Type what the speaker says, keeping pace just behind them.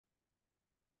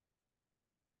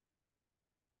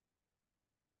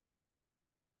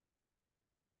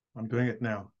I'm doing it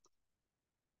now.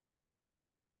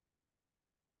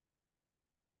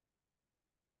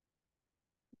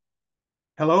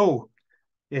 Hello.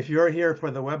 If you're here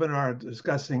for the webinar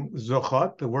discussing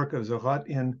Zochrot, the work of Zochrot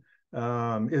in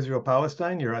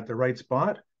Israel-Palestine, you're at the right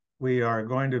spot. We are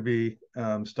going to be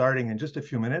starting in just a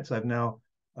few minutes. I've now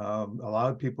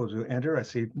allowed people to enter. I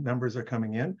see numbers are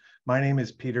coming in. My name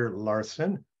is Peter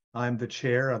Larson. I'm the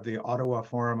chair of the Ottawa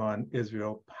Forum on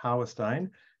Israel-Palestine,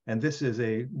 and this is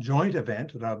a joint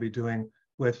event that I'll be doing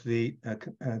with the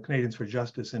Canadians for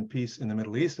Justice and Peace in the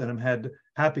Middle East, and I'm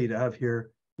happy to have here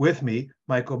with me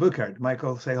Michael Bueckert.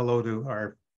 Michael, say hello to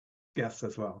our guests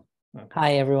as well. Okay.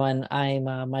 Hi, everyone.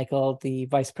 I'm Michael, the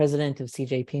Vice President of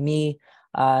CJPME,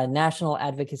 a national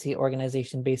advocacy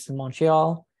organization based in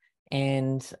Montreal,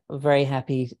 and very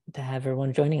happy to have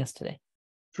everyone joining us today.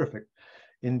 Terrific.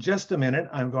 In just a minute,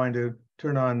 I'm going to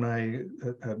turn on my,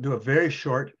 do a very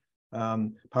short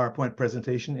PowerPoint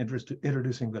presentation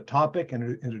introducing the topic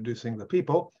and introducing the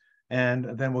people,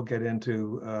 and then we'll get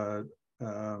into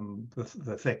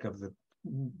the thick of the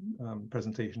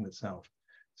presentation itself.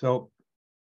 So,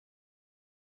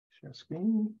 share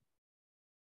screen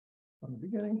from the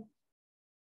beginning.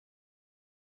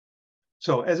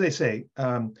 So, as I say,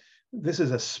 this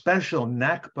is a special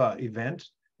Nakba event.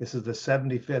 This is the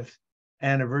 75th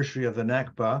anniversary of the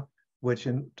Nakba, which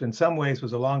in some ways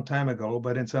was a long time ago,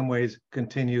 but in some ways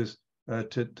continues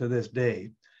to this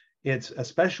day. It's a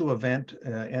special event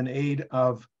in aid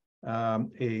of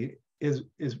an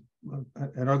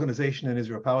organization in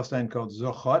Israel-Palestine called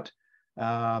Zochrot.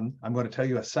 I'm going to tell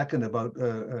you a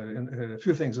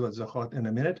few things about Zochrot in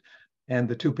a minute. And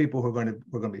the two people we're going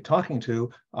to be talking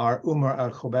to are Umar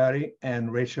Ghubari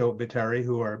and Rachel Beitarie,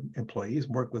 who are employees,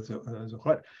 work with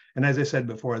Zochrot. And as I said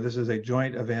before, this is a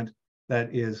joint event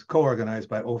that is co-organized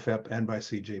by OFIP and by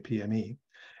CJPME.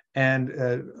 And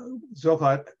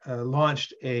Zochrot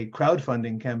launched a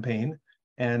crowdfunding campaign,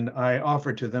 and I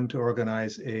offered to them to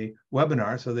organize a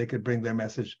webinar so they could bring their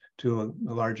message to a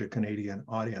larger Canadian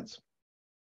audience.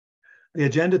 The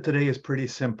agenda today is pretty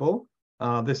simple.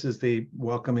 This is the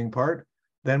welcoming part.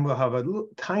 Then we'll have a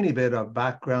tiny bit of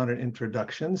background and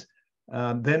introductions.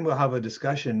 Then we'll have a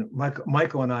discussion.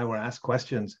 Michael and I will ask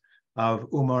questions of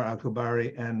Umar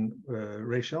Ghubari and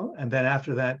Rachel. And then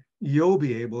after that, you'll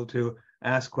be able to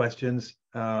ask questions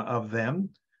of them.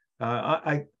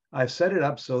 I've set it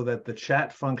up so that the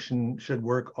chat function should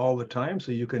work all the time.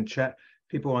 So you can chat,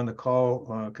 people on the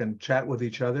call can chat with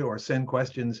each other or send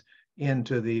questions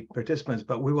into the participants,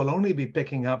 but we will only be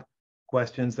picking up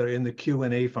questions that are in the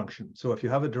Q&A function. So if you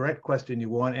have a direct question you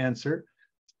want answered,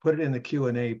 put it in the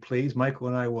Q&A, please. Michael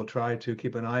and I will try to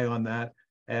keep an eye on that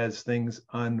as things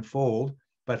unfold,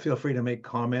 but feel free to make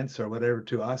comments or whatever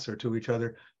to us or to each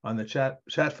other on the chat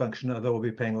function, although we'll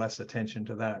be paying less attention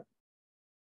to that.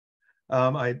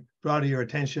 I brought to your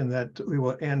attention that we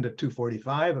will end at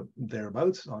 2:45,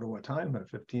 thereabouts, Ottawa time, at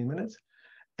 15 minutes.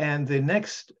 And the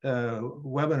next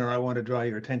webinar I want to draw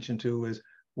your attention to is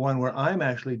one where I'm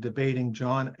actually debating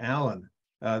John Allen,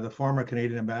 the former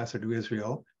Canadian ambassador to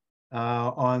Israel,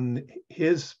 on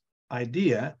his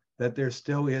idea that there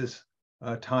still is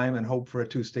time and hope for a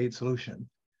two-state solution.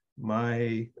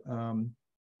 I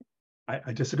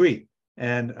disagree.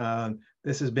 And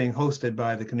this is being hosted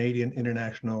by the Canadian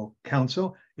International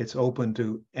Council. It's open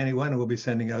to anyone, and we'll be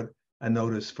sending out a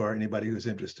notice for anybody who's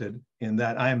interested in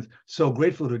that. I am so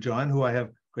grateful to John, who I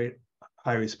have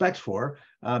high respect for,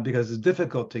 because it's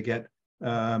difficult to get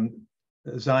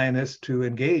Zionists to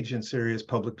engage in serious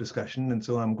public discussion. And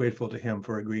so I'm grateful to him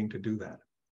for agreeing to do that.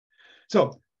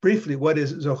 So briefly, what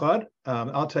is Zochrot?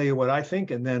 I'll tell you what I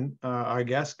think, and then our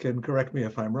guests can correct me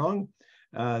if I'm wrong.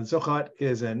 Zochrot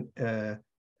is an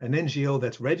NGO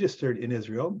that's registered in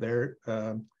Israel. Their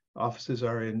offices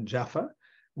are in Jaffa.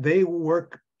 They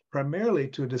work primarily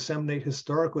to disseminate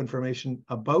historical information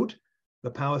about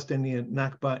the Palestinian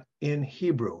Nakba in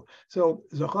Hebrew. So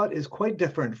Zochrot is quite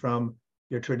different from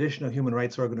your traditional human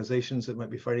rights organizations that might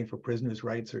be fighting for prisoners'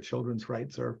 rights or children's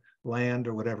rights or land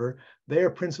or whatever. They are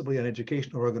principally an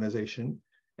educational organization,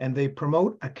 and they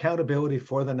promote accountability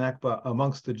for the Nakba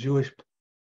amongst the Jewish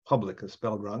public, is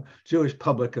spelled wrong, Jewish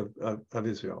public of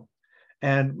Israel.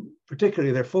 And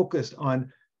particularly, they're focused on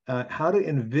how to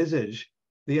envisage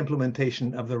the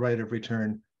implementation of the right of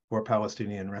return for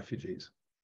Palestinian refugees.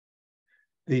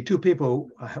 The two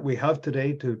people we have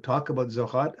today to talk about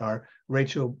Zochrot are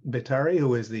Rachel Beitarie,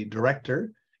 who is the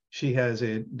director. She has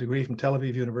a degree from Tel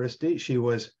Aviv University. She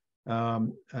was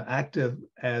active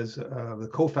as the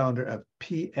co-founder of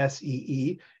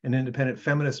PSEE, an independent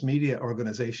feminist media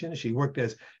organization. She worked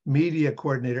as media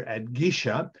coordinator at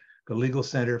Gisha, the Legal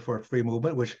Center for Free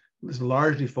Movement, which is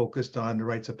largely focused on the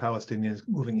rights of Palestinians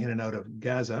moving in and out of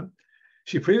Gaza.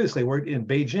 She previously worked in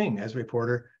Beijing as a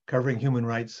reporter covering human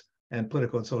rights and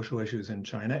political and social issues in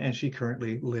China, and she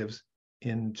currently lives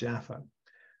in Jaffa.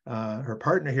 Her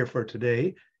partner here for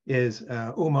today is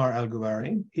Umar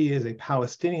Ghubari. He is a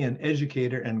Palestinian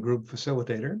educator and group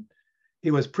facilitator. He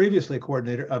was previously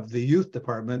coordinator of the youth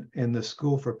department in the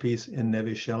School for Peace in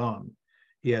Neve Shalom.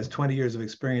 He has 20 years of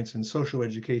experience in social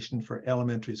education for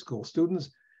elementary school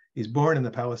students. He's born in the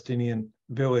Palestinian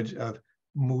village of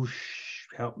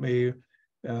Mushefa,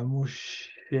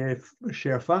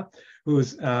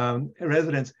 whose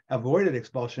residents avoided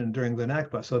expulsion during the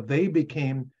Nakba. So they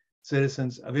became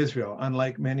citizens of Israel,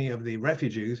 unlike many of the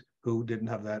refugees who didn't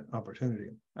have that opportunity.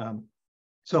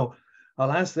 So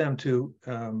I'll ask them to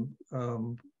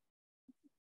turn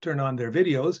on their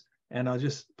videos, and I'll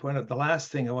just point out the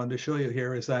last thing I wanted to show you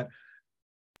here is that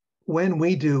when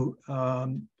we do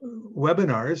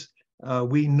webinars,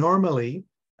 we normally,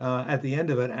 at the end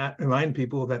of it, remind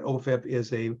people that OFIP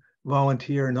is a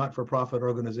volunteer, not-for-profit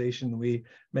organization. We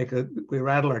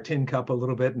rattle our tin cup a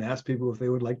little bit and ask people if they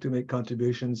would like to make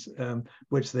contributions,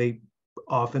 which they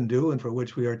often do, and for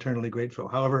which we are eternally grateful.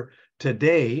 However,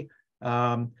 today,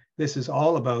 this is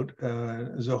all about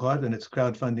Zochrot and its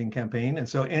crowdfunding campaign. And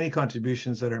so any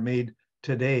contributions that are made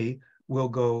today will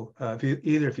go,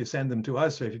 if you send them to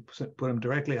us or if you put them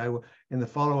directly, I will, in the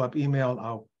follow-up email,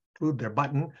 I'll include their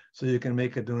button so you can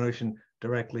make a donation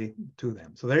directly to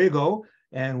them. So there you go.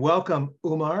 And welcome,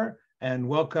 Umar, and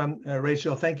welcome,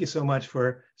 Rachel. Thank you so much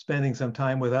for spending some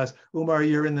time with us. Umar,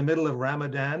 you're in the middle of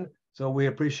Ramadan, so we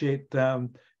appreciate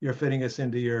your fitting us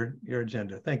into your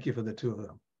agenda. Thank you for the two of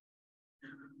them.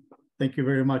 Thank you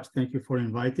very much. Thank you for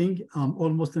inviting.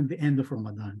 Almost at the end of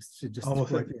Ramadan. So just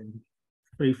almost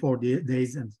 3-4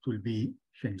 days and it will be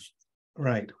finished.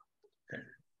 Right. Okay.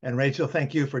 And Rachel,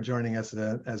 thank you for joining us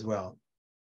as well.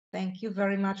 Thank you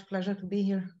very much. Pleasure to be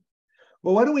here.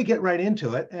 Well, why don't we get right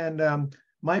into it? And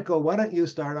Michael, why don't you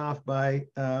start off by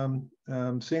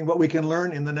seeing what we can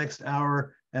learn in the next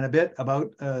hour and a bit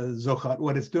about Zochrot,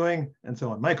 what it's doing, and so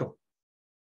on. Michael.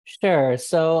 Sure.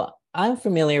 So I'm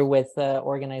familiar with the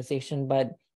organization,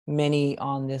 but many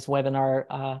on this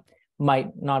webinar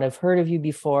might not have heard of you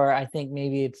before. I think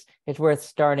maybe it's worth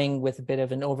starting with a bit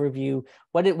of an overview.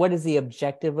 What is the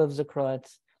objective of Zochrot?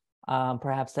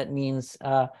 Perhaps that means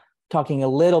talking a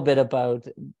little bit about,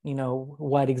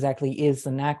 what exactly is the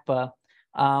Nakba,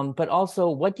 but also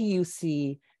what do you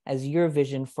see as your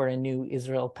vision for a new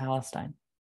Israel-Palestine?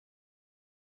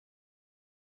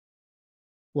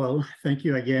 Well, thank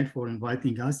you again for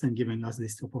inviting us and giving us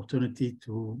this opportunity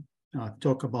to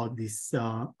talk about this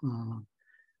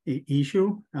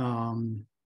issue.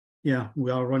 Yeah,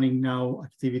 we are running now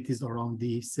activities around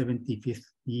the 75th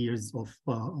years of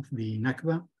the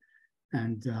Nakba.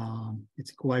 And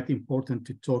it's quite important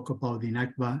to talk about the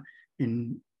Nakba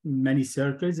in many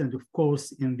circles, and of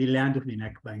course, in the land of the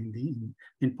Nakba,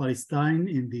 in Palestine,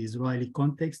 in the Israeli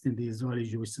context, in the Israeli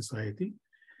Jewish society.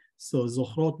 So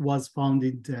Zochrot was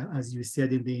founded, as you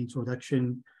said in the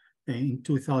introduction, in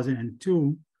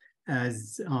 2002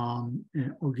 as an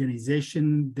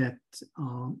organization that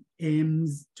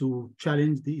aims to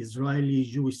challenge the Israeli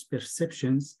Jewish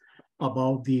perceptions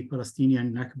about the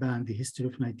Palestinian Nakba and the history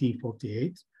of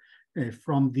 1948,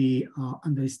 from the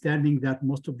understanding that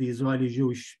most of the Israeli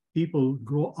Jewish people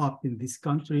grow up in this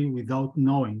country without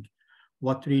knowing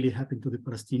what really happened to the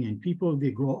Palestinian people.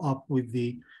 They grow up with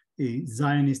the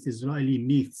Zionist Israeli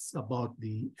myths about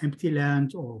the empty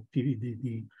land, or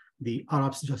the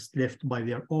Arabs just left by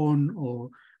their own,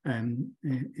 or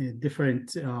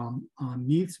different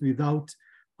myths without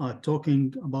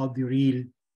talking about the real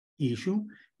issue.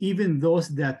 Even those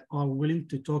that are willing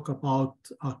to talk about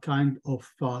a kind of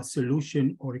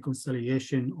solution or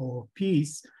reconciliation or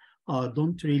peace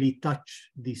don't really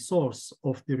touch the source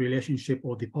of the relationship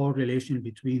or the power relation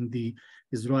between the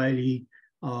Israeli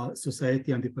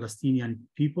society and the Palestinian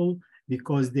people,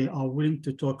 because they are willing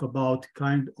to talk about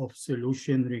kind of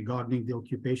solution regarding the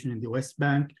occupation in the West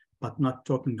Bank, but not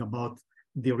talking about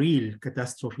the real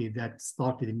catastrophe that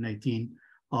started in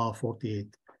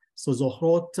 1948. So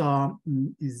Zochrot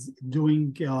is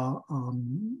doing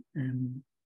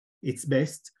its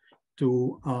best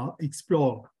to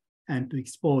explore and to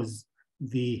expose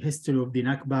the history of the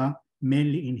Nakba,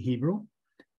 mainly in Hebrew,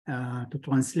 to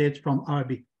translate from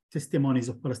Arabic testimonies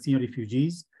of Palestinian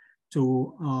refugees,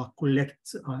 to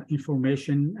collect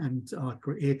information and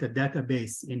create a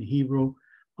database in Hebrew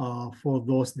for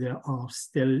those that are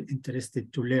still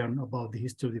interested to learn about the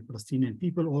history of the Palestinian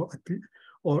people,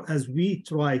 or as we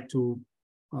try to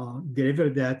deliver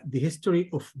that the history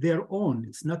of their own,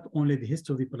 it's not only the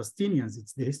history of the Palestinians,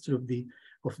 it's the history of the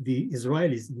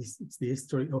Israelis, it's the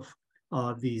history of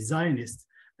the Zionists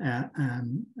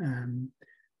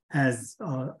as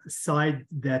a side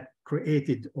that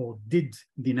created or did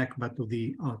the Nakba to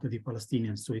the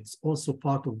Palestinians. So it's also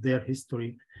part of their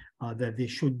history that they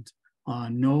should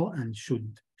know and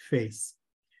should face.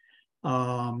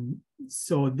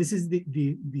 So this is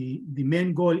the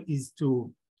main goal, is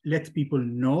to let people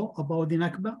know about the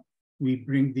Nakba. We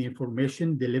bring the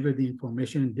information, deliver the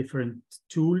information in different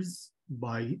tools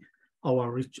by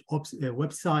our rich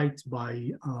website,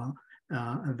 by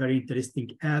a very interesting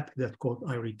app that's called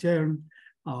iReturn,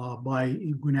 by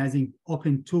organizing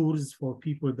open tours for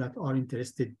people that are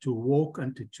interested to walk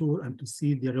and to tour and to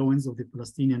see the ruins of the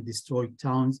Palestinian destroyed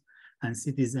towns and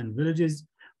cities and villages,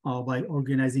 by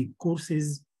organizing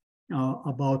courses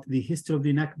about the history of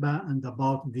the Nakba and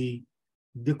about the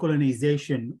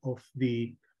decolonization of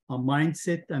the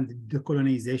mindset and the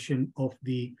decolonization of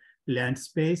the land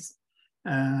space,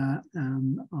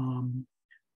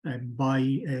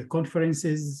 by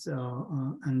conferences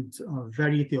and a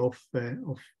variety of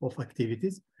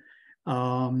activities.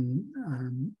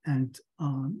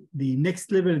 The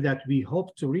next level that we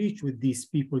hope to reach with these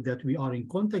people that we are in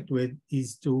contact with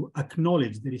is to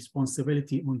acknowledge the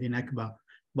responsibility on the Nakba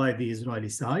by the Israeli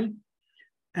side.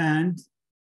 And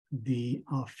the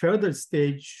further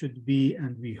stage should be,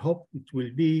 and we hope it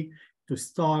will be, to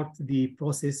start the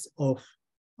process of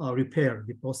repair,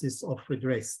 the process of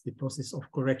redress, the process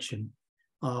of correction,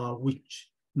 which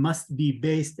must be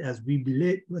based, as we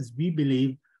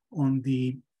believe, on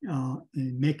the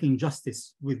making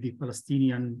justice with the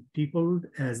Palestinian people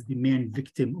as the main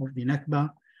victim of the Nakba,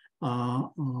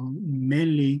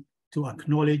 mainly to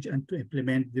acknowledge and to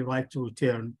implement the right to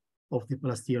return of the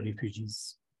Palestinian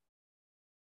refugees.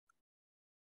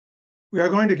 We are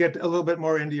going to get a little bit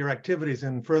more into your activities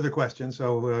and further questions.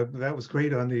 So that was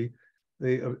great on the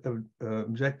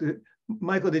objective.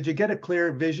 Michael, did you get a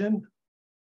clear vision?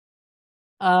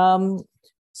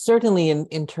 Certainly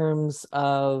in terms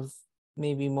of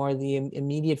maybe more the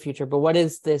immediate future, but what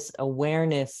is this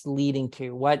awareness leading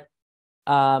to? What,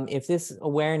 if this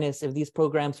awareness, if these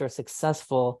programs are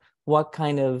successful, what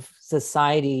kind of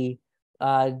society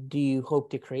do you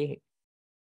hope to create?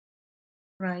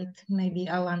 Right, maybe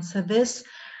I'll answer this.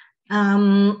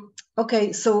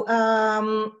 Okay, so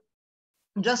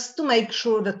just to make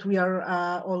sure that we are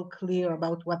all clear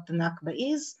about what the Nakba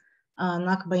is.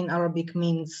 Nakba in Arabic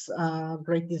means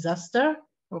great disaster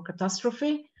or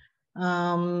catastrophe.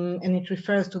 And it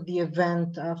refers to the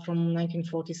event from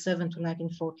 1947 to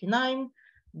 1949,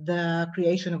 the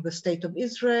creation of the State of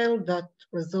Israel that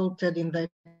resulted in the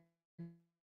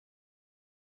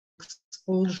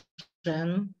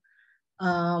expulsion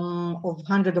of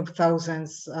hundreds of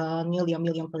thousands, nearly 1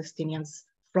 million Palestinians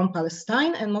from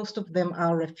Palestine, and most of them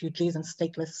are refugees and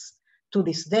stateless to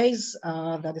these days.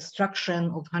 The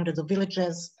destruction of hundreds of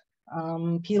villages,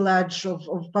 pillage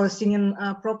of Palestinian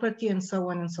property, and so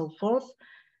on and so forth.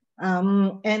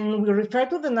 And we refer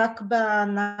to the Nakba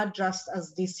not just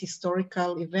as this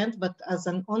historical event, but as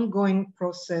an ongoing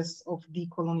process of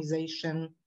decolonization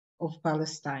of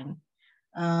Palestine.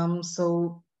 And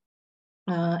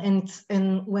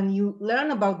when you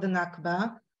learn about the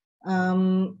Nakba,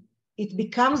 it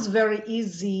becomes very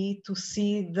easy to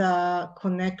see the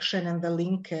connection and the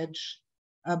linkage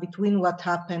between what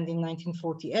happened in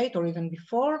 1948 or even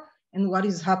before and what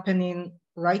is happening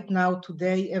right now,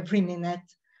 today, every minute,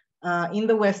 in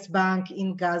the West Bank,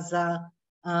 in Gaza,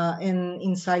 and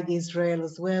inside Israel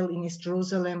as well, in East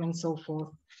Jerusalem and so forth,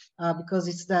 because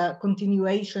it's the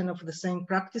continuation of the same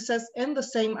practices and the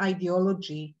same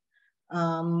ideology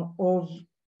of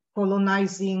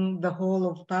colonizing the whole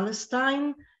of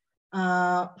Palestine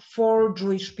for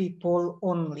Jewish people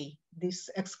only, this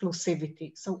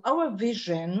exclusivity. So our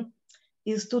vision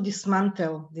is to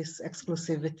dismantle this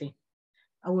exclusivity.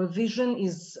 Our vision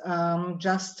is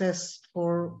justice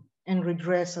for and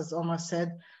redress, as Omar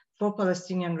said, for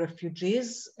Palestinian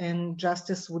refugees, and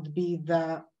justice would be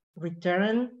the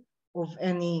return of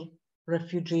any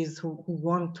refugees who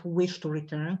wish to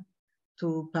return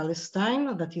to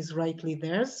Palestine, that is rightly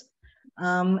theirs.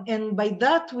 And by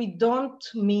that, we don't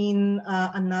mean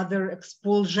another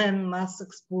expulsion, mass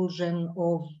expulsion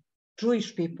of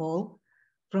Jewish people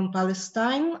from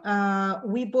Palestine.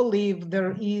 We believe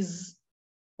there is,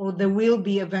 or there will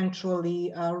be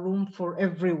eventually, room for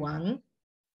everyone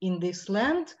in this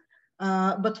land.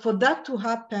 But for that to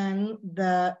happen,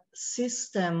 the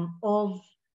system of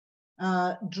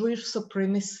Jewish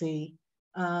supremacy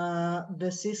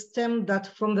the system that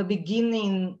from the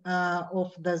beginning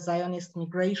of the Zionist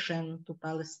migration to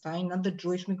Palestine, not the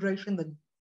Jewish migration, the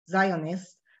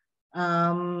Zionist,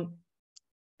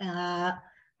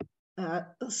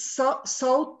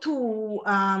 so to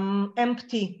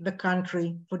empty the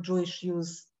country for Jewish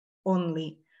use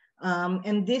only.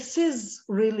 And this is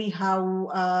really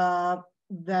how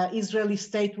the Israeli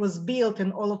state was built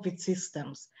and all of its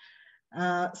systems.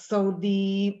 So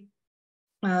the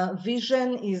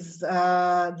vision is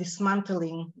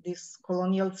dismantling this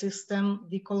colonial system,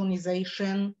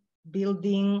 decolonization,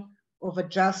 building of a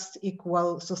just,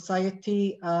 equal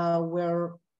society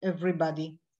where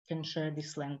everybody can share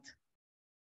this land.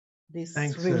 This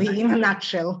Thanks, really in a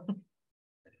nutshell.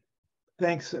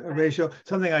 Thanks, Rachel.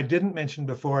 Something I didn't mention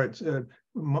before, it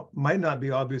might not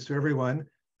be obvious to everyone.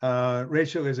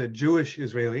 Rachel is a Jewish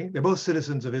Israeli. They're both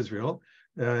citizens of Israel.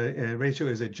 Rachel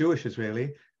is a Jewish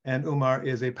Israeli, and Umar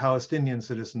is a Palestinian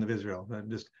citizen of Israel.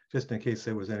 Just in case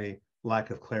there was any lack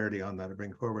of clarity on that to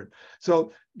bring forward.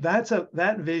 So that's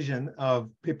that vision of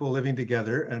people living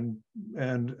together. And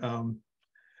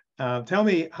tell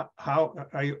me, how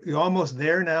are you almost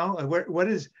there now?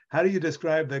 How do you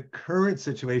describe the current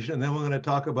situation? And then we're going to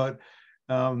talk about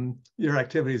your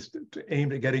activities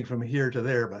aimed at getting from here to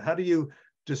there. But how do you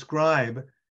describe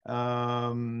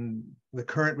the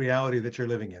current reality that you're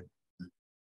living in?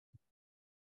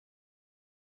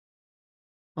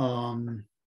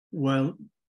 Well,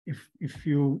 if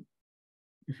you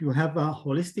have a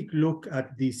holistic look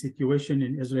at the situation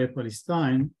in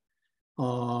Israel-Palestine,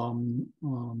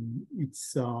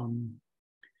 it's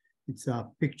a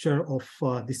picture of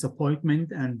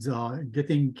disappointment and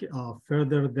getting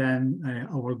further than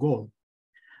our goal.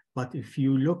 But if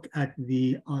you look at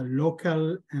the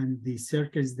local and the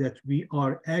circles that we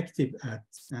are active at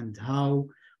and how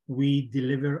we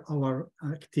deliver our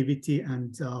activity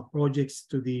and projects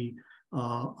to the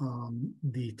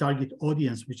target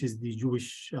audience, which is the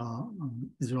Jewish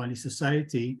Israeli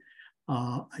society,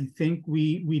 I think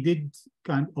we did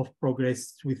kind of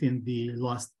progress within the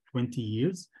last 20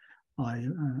 years.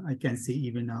 I can see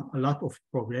even a lot of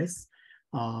progress.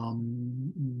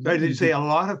 Sorry, did you say a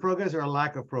lot of progress or a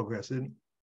lack of progress?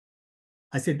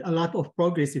 I said a lot of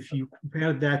progress if you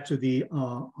compare that to the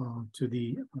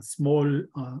small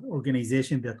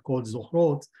organization that called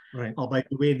Zochrot. Right. By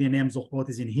the way, the name Zochrot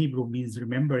is in Hebrew, means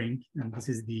remembering, and this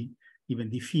is even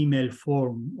the female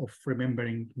form of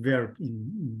remembering verb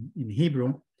in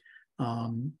Hebrew,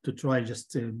 to try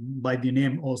just by the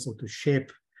name also to shape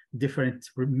different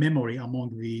memory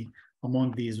among the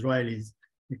Israelis,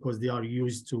 because they are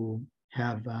used to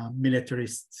have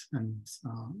militarist and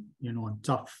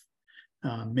tough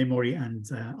memory and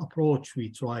approach. We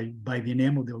try by the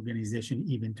name of the organization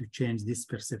even to change this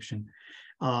perception.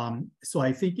 So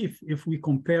I think if we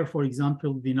compare, for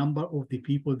example, the number of the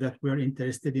people that were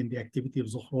interested in the activity of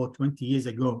Zochrot 20 years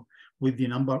ago with the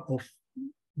number of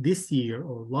this year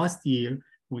or last year,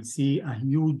 we'll see a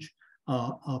huge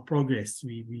progress.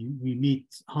 We meet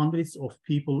hundreds of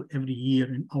people every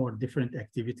year in our different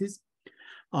activities.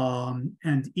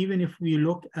 And even if we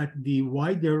look at the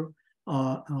wider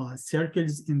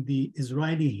circles in the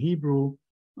Israeli Hebrew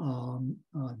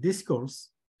discourse,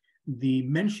 the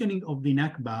mentioning of the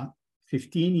Nakba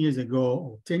 15 years ago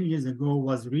or 10 years ago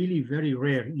was really very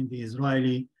rare in the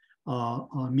Israeli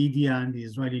media and the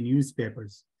Israeli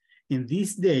newspapers. In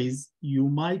these days, you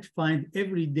might find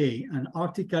every day an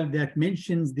article that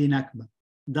mentions the Nakba.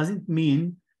 Doesn't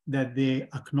mean that they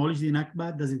acknowledge the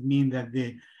Nakba, doesn't mean that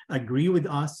they agree with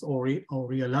us or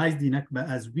realize the Nakba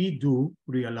as we do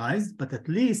realize, but at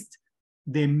least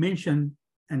they mention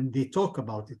and they talk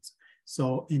about it.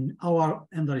 So in our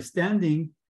understanding,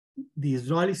 the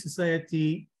Israeli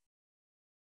society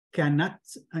cannot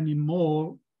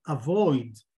anymore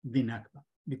avoid the Nakba,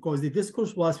 because the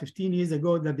discourse was 15 years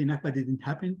ago that the Nakba didn't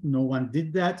happen. No one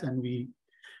did that.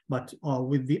 But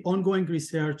with the ongoing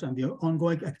research and the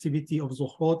ongoing activity of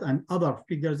Zochrot and other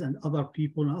figures and other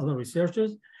people and other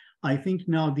researchers, I think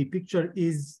now the picture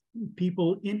is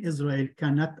people in Israel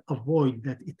cannot avoid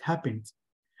that it happened.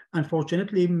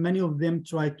 Unfortunately, many of them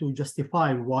try to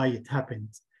justify why it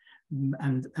happened.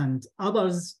 And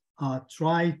others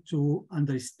try to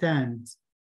understand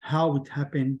how it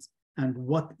happened and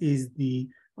what is the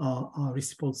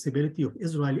responsibility of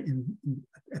Israel, in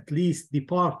at least the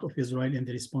part of Israel, and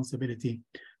the responsibility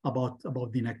about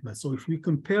the Nakba. So if we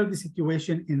compare the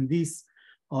situation in these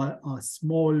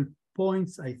small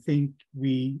points, I think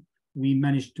we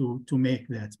managed to make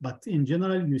that. But in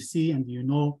general, you see and you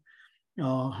know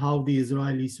how the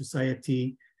Israeli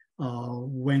society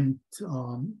went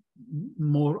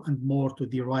more and more to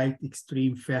the right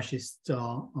extreme fascist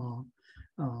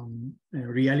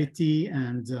reality,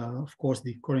 and of course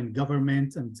the current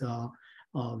government and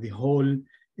the whole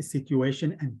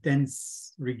situation and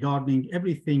tense regarding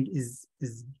everything is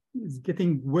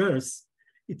getting worse.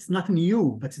 It's not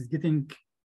new, but it's getting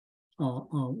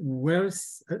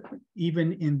worse,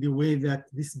 even in the way that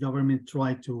this government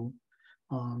tried to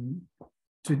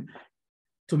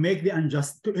make the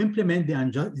to implement the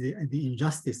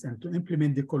injustice and to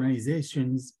implement the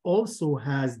colonizations also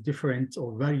has different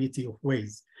or variety of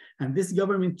ways. And this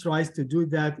government tries to do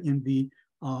that in the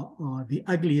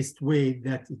ugliest way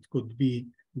that it could be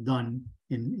done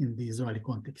in the Israeli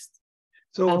context.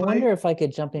 So I wonder if I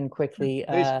could jump in quickly.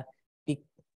 It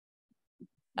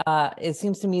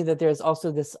seems to me that there's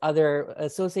also this other,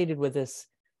 associated with this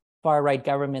far-right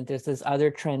government, there's this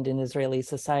other trend in Israeli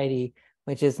society,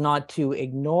 which is not to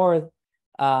ignore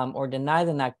or deny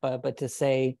the Nakba, but to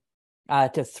say,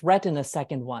 to threaten a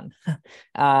second one.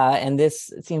 And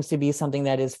this seems to be something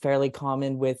that is fairly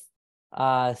common with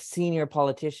senior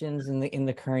politicians in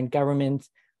the current government.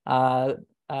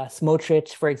 Smotrich,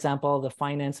 for example, the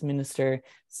finance minister,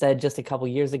 said just a couple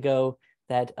years ago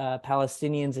that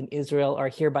Palestinians in Israel are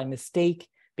here by mistake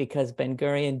because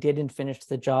Ben-Gurion didn't finish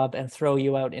the job and throw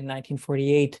you out in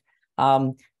 1948.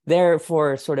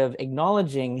 Therefore, sort of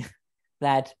acknowledging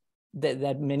that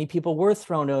many people were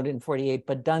thrown out in 48,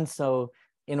 but done so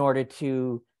in order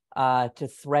to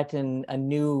threaten a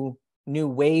new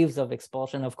waves of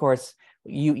expulsion. Of course,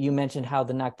 you mentioned how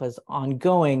the Nakba is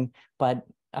ongoing, but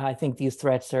I think these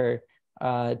threats are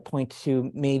point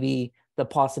to maybe the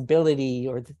possibility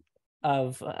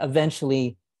of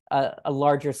eventually a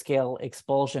larger scale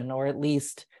expulsion, or at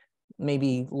least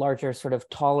maybe larger sort of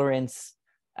tolerance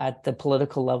at the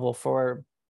political level for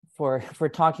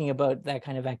talking about that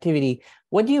kind of activity.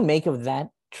 What do you make of that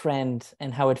trend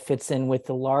and how it fits in with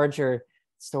the larger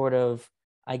sort of,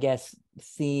 I guess,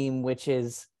 theme, which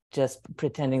is just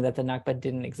pretending that the Nakba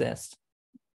didn't exist?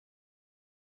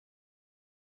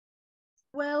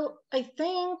 Well, I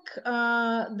think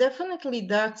definitely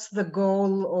that's the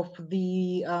goal of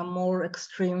the more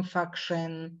extreme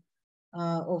faction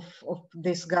of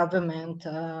this government,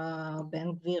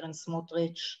 Ben-Gvir and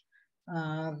Smotrich,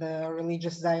 the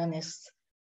religious Zionists,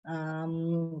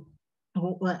 and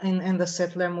the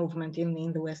settler movement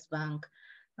in the West Bank.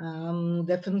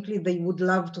 Definitely, they would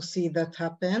love to see that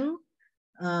happen.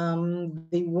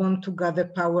 They want to gather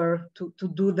power to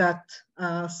do that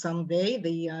someday.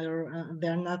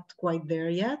 They're not quite there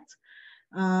yet.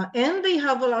 And they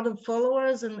have a lot of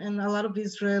followers, and a lot of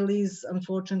Israelis,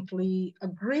 unfortunately,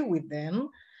 agree with them,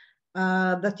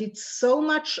 that it's so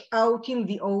much out in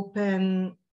the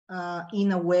open,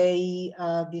 in a way,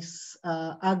 this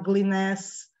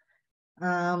ugliness,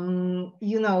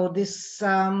 this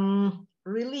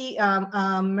really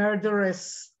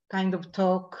murderous kind of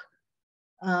talk.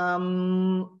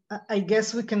 I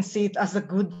guess we can see it as a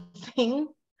good thing.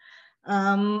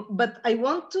 But I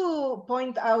want to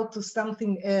point out to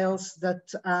something else, that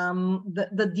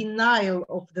the denial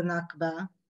of the Nakba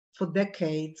for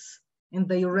decades and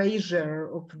the erasure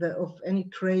of any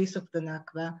trace of the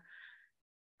Nakba,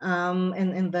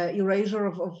 and the erasure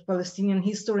of Palestinian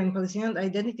history and Palestinian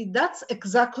identity, that's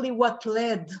exactly what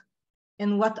led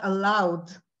and what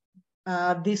allowed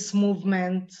this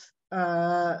movement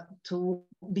to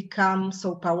become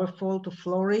so powerful, to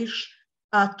flourish,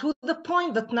 to the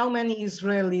point that now many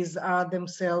Israelis are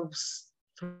themselves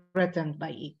threatened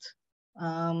by it.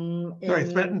 Sorry,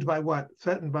 threatened by what?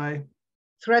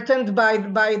 Threatened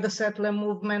by the settler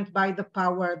movement, by the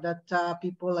power that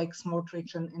people like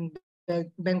Smotrich and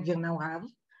Ben-Gvir now have.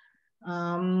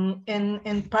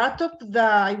 And part of the,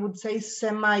 I would say,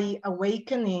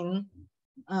 semi-awakening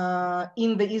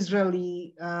in the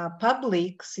Israeli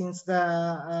public since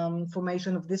the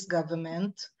formation of this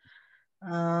government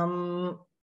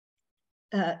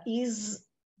is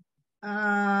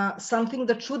something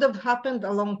that should have happened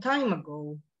a long time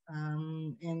ago,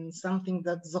 and something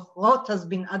that Zochrot has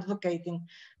been advocating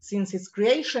since its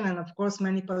creation, and of course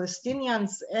many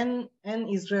Palestinians and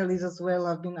Israelis as well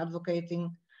have been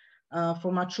advocating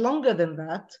for much longer than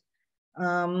that.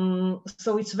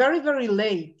 So it's very, very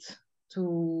late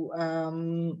to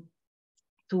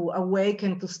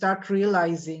awaken, to start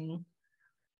realizing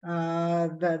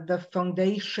the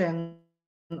foundation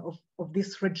of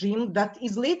this regime that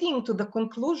is leading to the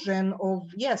conclusion of,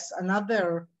 yes,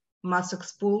 another mass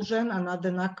expulsion,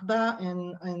 another Nakba,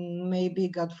 and maybe,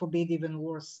 God forbid, even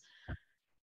worse.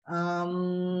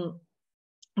 But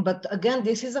again,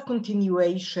 this is a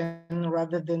continuation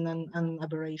rather than an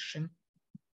aberration.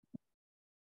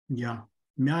 Yeah.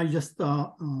 May I just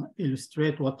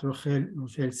illustrate what Rochelle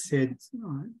said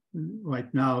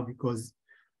right now, because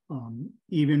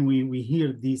even we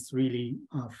hear this really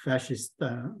fascist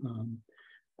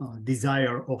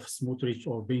desire of Smotrich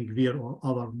or Ben Gvir or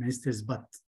other ministers, but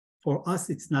for us,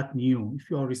 it's not new. If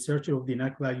you are a researcher of the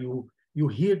Nakba, you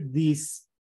hear these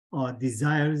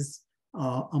desires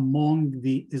among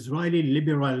the Israeli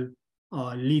liberal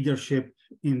leadership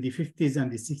in the 50s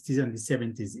and the 60s and the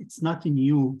 70s. It's not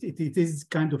new, it is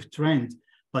kind of trend,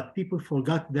 but people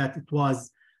forgot that it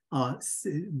was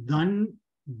done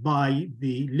by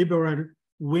the liberal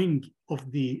wing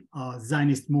of the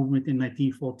Zionist movement in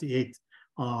 1948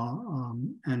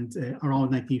 and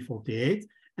around 1948.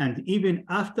 And even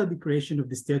after the creation of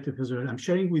the State of Israel, I'm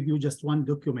sharing with you just one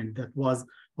document that was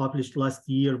published last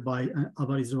year by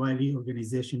another Israeli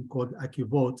organization called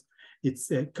Akivot. It's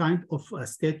a kind of a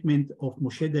statement of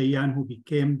Moshe Dayan, who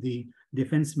became the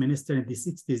defense minister in the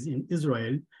 60s in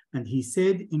Israel. And he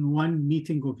said in one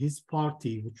meeting of his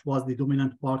party, which was the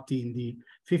dominant party in the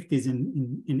 50s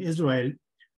in Israel,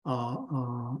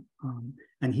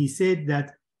 and he said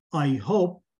that, I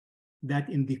hope that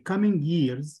in the coming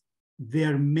years,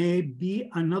 there may be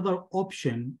another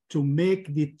option to make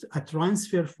a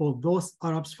transfer for those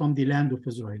Arabs from the land of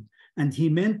Israel. And he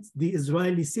meant the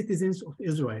Israeli citizens of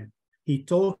Israel. He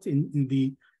talked in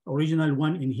the original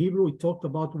one in Hebrew, he talked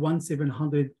about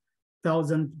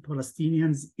 700,000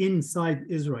 Palestinians inside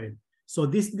Israel. So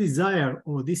this desire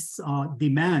or this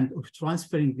demand of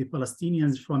transferring the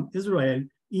Palestinians from Israel,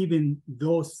 even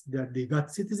those that they got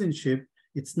citizenship,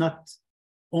 it's not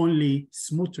only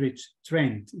Smotrich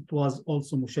trend, it was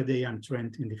also Moshe Dayan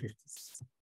trend in the 50s.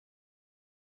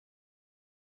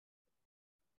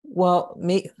 Well,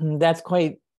 that's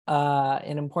quite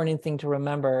an important thing to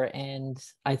remember. And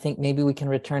I think maybe we can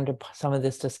return to some of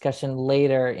this discussion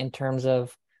later in terms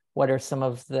of what are some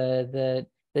of the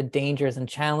dangers and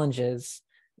challenges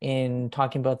in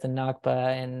talking about the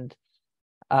Nakba and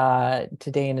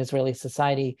today in Israeli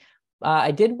society.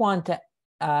 I did want to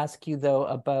ask you, though,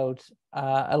 about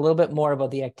a little bit more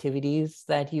about the activities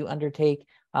that you undertake.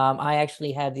 I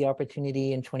actually had the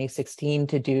opportunity in 2016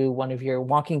 to do one of your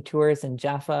walking tours in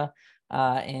Jaffa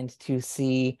and to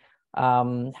see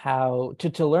to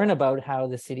learn about how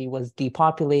the city was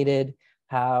depopulated,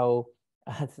 how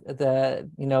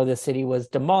the city was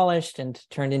demolished and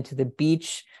turned into the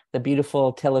beach, the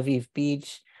beautiful Tel Aviv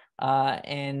beach.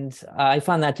 And I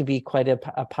found that to be quite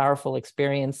a powerful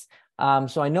experience.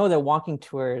 So I know that walking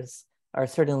tours are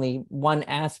certainly one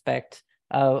aspect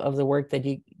of the work that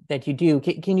you do.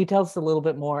 Can you tell us a little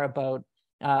bit more about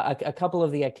a couple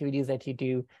of the activities that you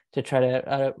do to try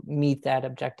to meet that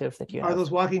objective that you have? Are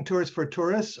those walking tours for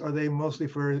tourists, or are they mostly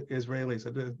for Israelis?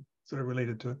 Sort of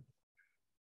related to it.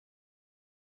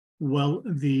 Well,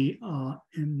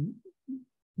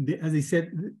 as I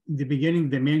said in the beginning,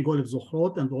 the main goal of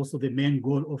Zochrot and also the main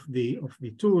goal of the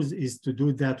tours is to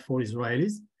do that for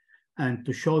Israelis and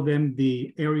to show them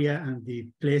the area and the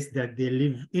place that they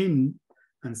live in.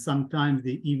 And sometimes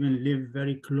they even live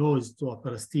very close to a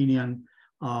Palestinian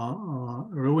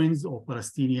ruins or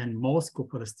Palestinian mosque or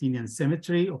Palestinian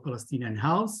cemetery or Palestinian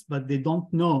house, but they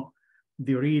don't know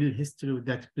the real history of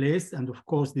that place. And of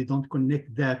course, they don't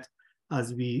connect that,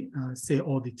 as we say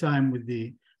all the time, with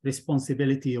the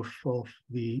responsibility of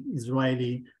the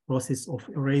Israeli process of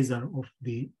erasure of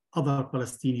the other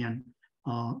Palestinian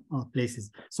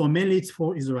places. So mainly it's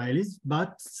for Israelis,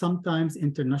 but sometimes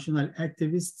international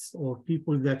activists or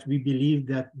people that we believe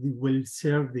that will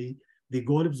serve the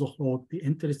goal of Zochrot, the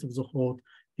interest of Zochrot,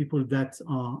 people that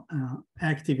are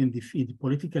active in the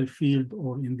political field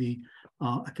or in the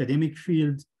academic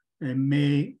field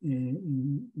may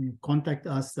contact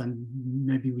us, and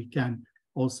maybe we can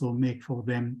also make for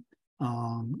them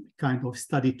kind of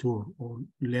study tour or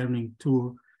learning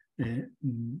tour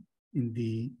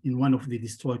in one of the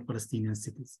destroyed Palestinian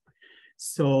cities.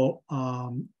 So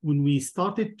when we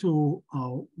started to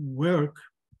work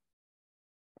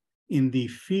in the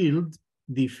field,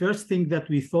 the first thing that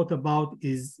we thought about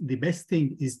is the best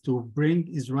thing is to bring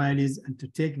Israelis and to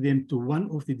take them to one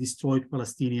of the destroyed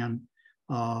Palestinian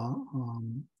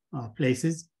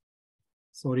places.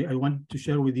 Sorry, I want to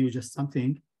share with you just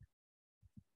something.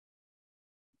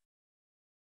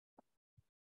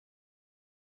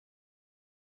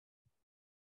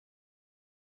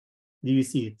 Do you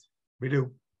see it? We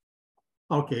do.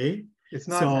 Okay. It's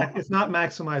not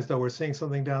maximized though. We're seeing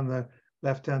something down the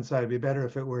left-hand side. It'd be better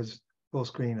if it was full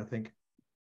screen, I think.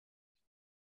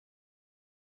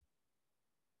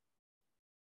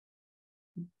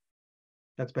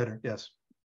 That's better, yes.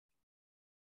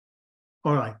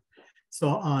 All right.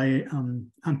 So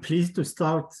I'm pleased to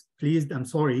start. I'm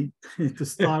sorry to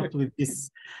start with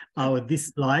this this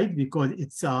slide because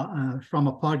it's from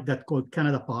a park that's called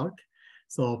Canada Park.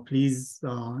 So please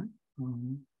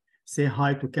say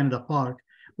hi to Canada Park.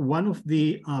 One of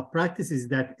the practices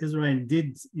that Israel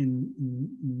did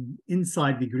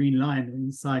inside the Green Line,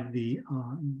 inside the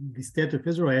state of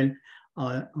Israel,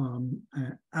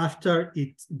 after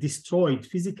it destroyed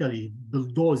physically,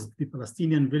 bulldozed the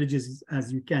Palestinian villages,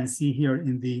 as you can see here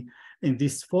in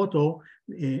this photo,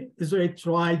 Israel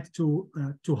tried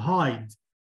to hide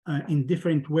in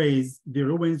different ways the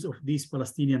ruins of these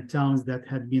Palestinian towns that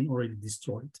had been already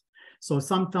destroyed. So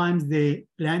sometimes they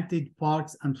planted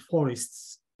parks and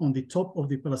forests on the top of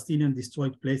the Palestinian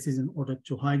destroyed places in order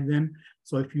to hide them.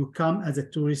 So if you come as a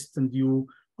tourist and you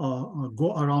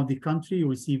go around the country, you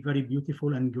will see very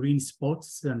beautiful and green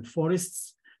spots and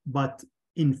forests. But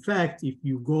in fact, if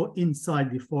you go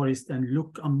inside the forest and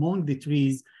look among the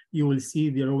trees, you will see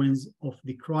the ruins of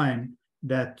the crime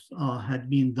that had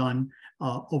been done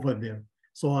over there.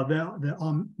 So there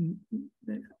are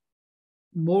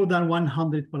more than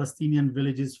 100 Palestinian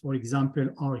villages, for example,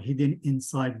 are hidden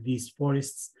inside these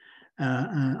forests.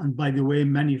 And by the way,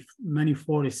 many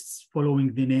forests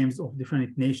following the names of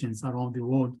different nations around the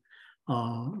world,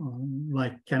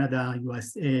 like Canada,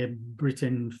 USA,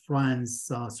 Britain, France,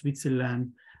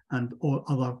 Switzerland, and all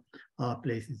other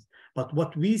places. But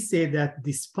what we say that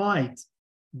despite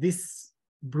this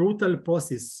brutal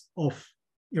process of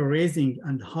erasing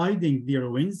and hiding the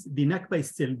ruins, the Nakba is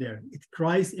still there. It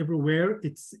cries everywhere.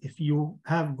 It's, if you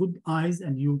have good eyes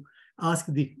and you ask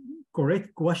the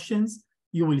correct questions,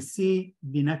 you will see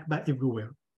the Nakba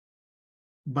everywhere.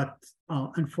 But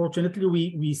unfortunately,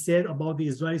 we said about the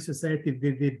Israeli society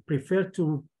that they prefer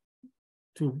to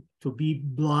be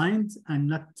blind and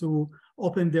not to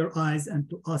open their eyes and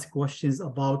to ask questions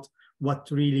about what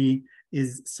really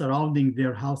is surrounding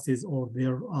their houses or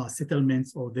their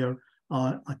settlements or their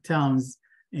towns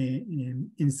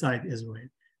inside Israel.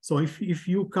 So if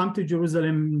you come to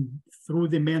Jerusalem through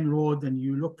the main road and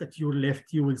you look at your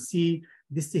left, you will see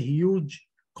this huge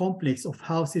complex of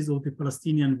houses of the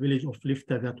Palestinian village of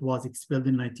Lifta that was expelled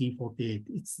in 1948.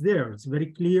 It's there, it's very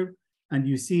clear, and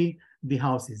you see the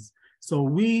houses. So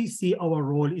we see our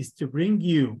role is to bring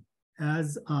you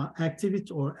as an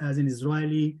activist or as an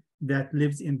Israeli that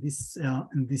lives in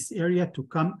this area to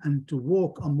come and to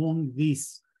walk among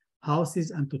these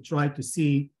houses and to try to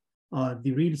see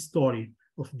the real story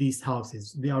of these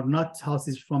houses. They are not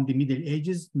houses from the Middle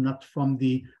Ages, not from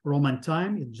the Roman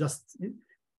time. It just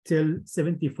till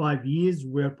 75 years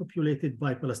were populated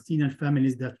by Palestinian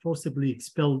families that forcibly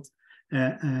expelled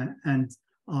and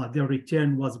their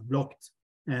return was blocked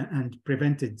and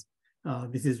prevented.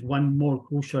 This is one more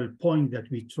crucial point that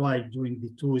we tried during the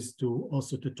tours to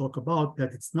also to talk about,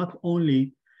 that it's not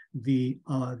only the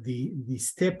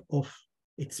step of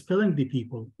expelling the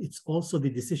people, it's also the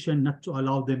decision not to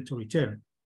allow them to return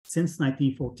since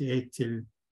 1948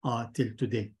 till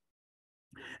today.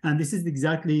 And this is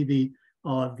exactly the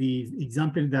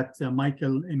example that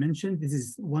Michael mentioned. This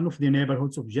is one of the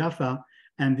neighborhoods of Jaffa,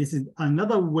 and this is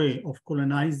another way of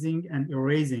colonizing and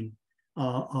erasing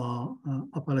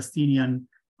a Palestinian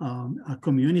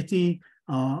community.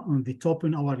 On the top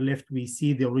on our left, we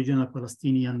see the original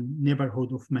Palestinian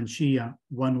neighborhood of Manshia,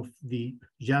 one of the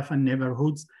Jaffa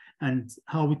neighborhoods, and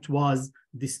how it was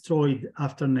destroyed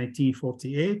after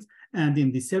 1948. And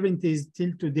in the 70s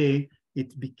till today,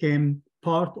 it became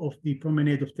part of the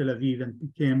promenade of Tel Aviv and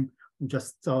became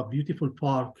just a beautiful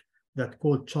park that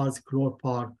called Charles Clore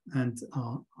Park, and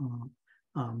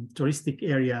touristic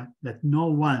area that no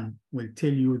one will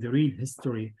tell you the real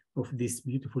history of this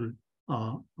beautiful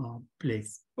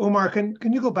place. Umar,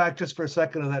 can you go back just for a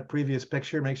second to that previous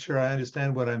picture, make sure I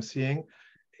understand what I'm seeing?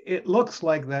 It looks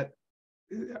like that,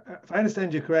 if I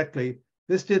understand you correctly,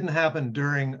 this didn't happen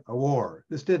during a war.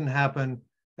 This didn't happen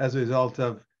as a result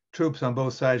of troops on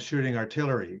both sides shooting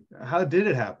artillery. How did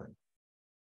it happen?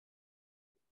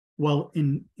 Well,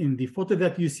 in the photo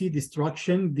that you see,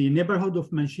 destruction, the neighborhood of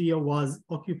Manshia was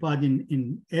occupied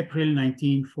in April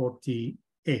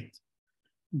 1948.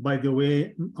 By the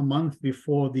way, a month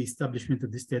before the establishment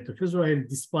of the State of Israel,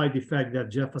 despite the fact that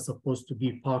Jaffa is supposed to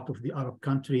be part of the Arab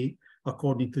country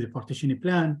according to the partitioning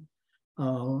plan,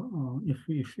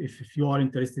 if you are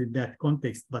interested in that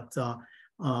context. But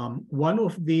one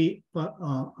of the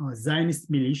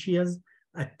Zionist militias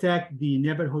attacked the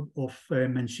neighborhood of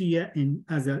Manshia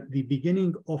as the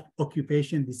beginning of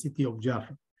occupation, the city of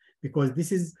Jaffa, because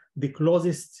this is the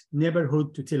closest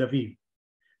neighborhood to Tel Aviv.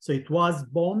 So it was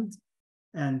bombed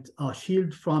and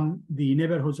shielded from the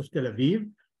neighborhoods of Tel Aviv.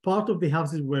 Part of the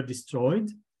houses were destroyed,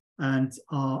 and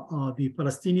the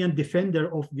Palestinian defenders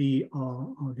of the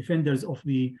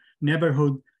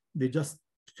neighborhood, they just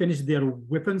finished their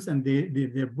weapons and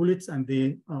their bullets, and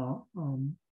they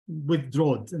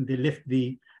withdrew and they left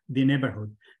the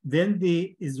neighborhood. Then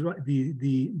the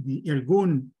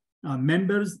Irgun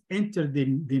members entered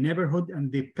the neighborhood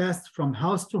and they passed from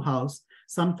house to house.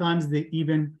 Sometimes they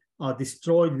even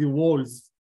destroyed the walls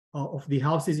of the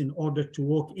houses in order to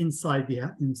walk inside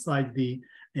the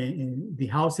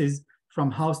houses from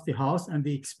house to house, and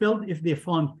they expelled, if they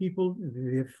found people,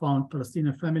 they found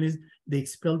Palestinian families, they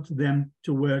expelled them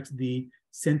towards the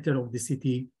center of the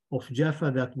city of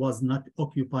Jaffa that was not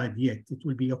occupied yet. It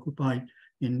will be occupied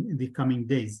in the coming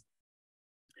days.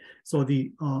 So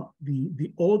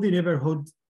all the neighborhood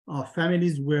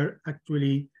families were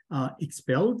actually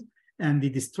expelled, and the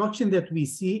destruction that we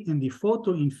see in the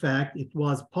photo, in fact, it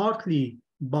was partly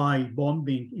by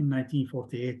bombing in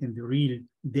 1948 in the real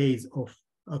days of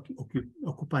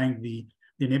occupying the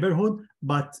neighborhood,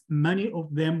 but many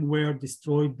of them were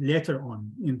destroyed later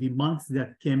on in the months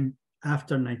that came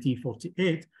after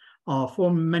 1948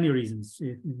 for many reasons.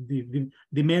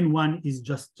 The main one is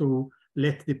just to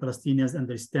let the Palestinians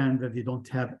understand that they don't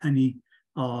have any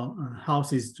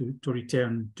houses to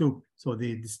return to. So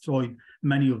they destroyed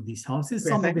many of these houses.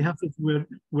 Some of the houses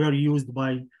were used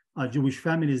by Jewish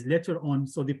families later on.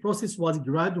 So the process was a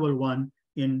gradual one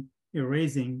in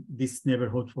erasing this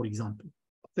neighborhood, for example.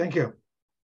 Thank you.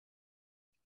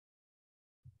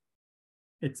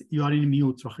 You are in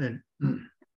mute, Rachel.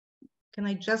 Can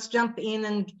I just jump in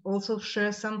and also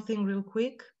share something real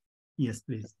quick? Yes,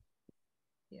 please.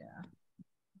 Yeah.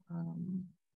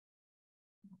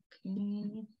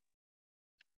 Okay.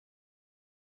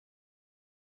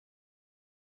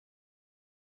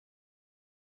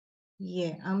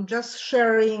 Yeah, I'm just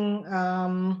sharing.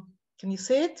 Can you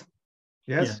see it?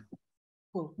 Yes. Yeah.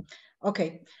 Cool.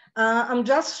 Okay. I'm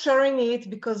just sharing it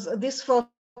because this photo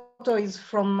is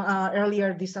from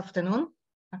earlier this afternoon,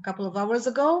 a couple of hours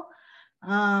ago,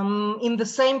 in the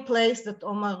same place that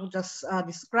Umar just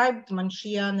described,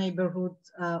 Manshia neighborhood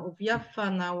of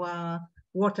Jaffa, now a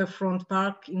waterfront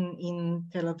park in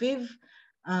Tel Aviv.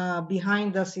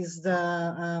 Behind us is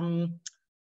the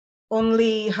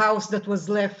only house that was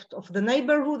left of the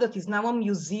neighborhood that is now a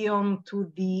museum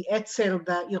to the Etzel,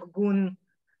 the Irgun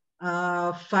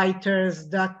fighters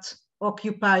that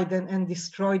occupied and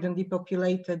destroyed and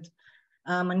depopulated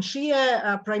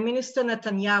Manshia. Prime Minister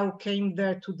Netanyahu came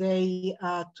there today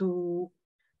to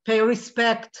pay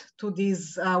respect to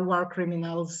these war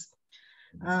criminals.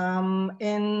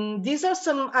 And these are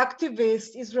some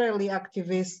activists, Israeli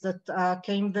activists, that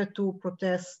came there to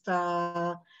protest,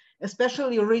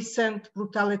 especially recent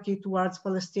brutality towards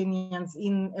Palestinians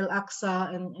in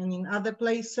Al-Aqsa and in other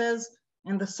places.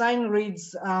 And the sign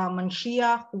reads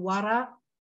Manshia Huwara.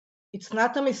 It's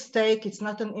not a mistake, it's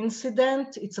not an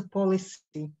incident, it's a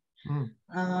policy.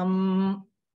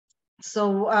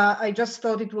 So I just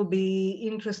thought it would be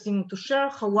interesting to share.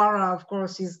 Huwara, of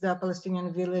course, is the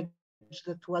Palestinian village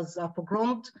that was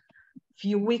pogromed a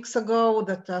few weeks ago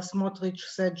that Smotrich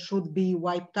said should be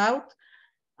wiped out.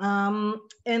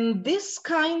 And this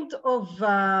kind of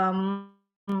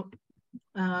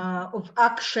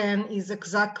action is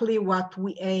exactly what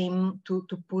we aim to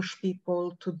push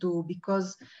people to do,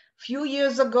 because a few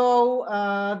years ago,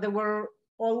 there were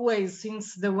always,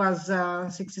 since there was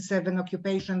 67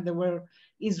 occupation, there were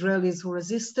Israelis who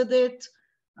resisted it,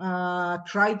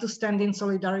 tried to stand in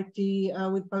solidarity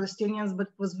with Palestinians, but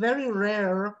it was very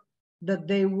rare that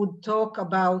they would talk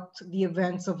about the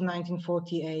events of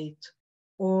 1948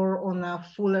 or on a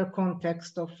fuller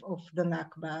context of the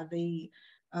Nakba. They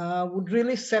would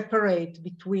really separate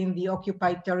between the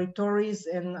occupied territories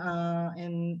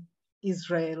and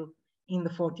Israel in the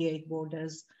 48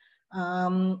 borders.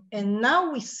 And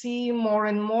now we see more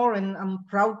and more, and I'm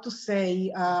proud to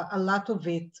say a lot of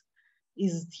it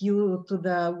is due to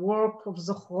the work of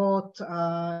Zochrot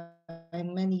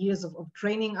and many years of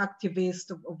training activists,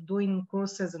 of doing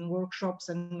courses and workshops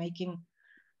and making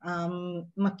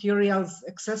materials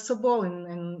accessible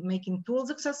and making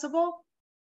tools accessible.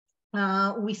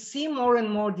 We see more and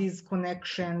more these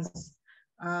connections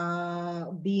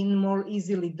being more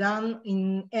easily done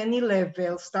in any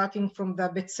level, starting from the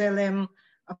B'Tselem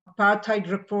apartheid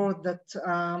report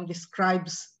that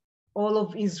describes all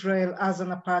of Israel as an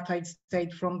apartheid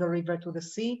state from the river to the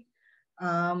sea,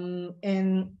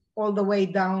 and all the way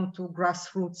down to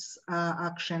grassroots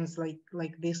actions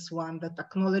like this one that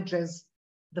acknowledges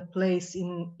the place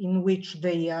in which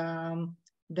they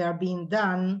are being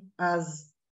done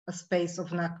as a space of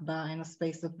Nakba and a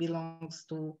space that belongs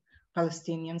to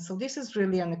Palestinians. So this is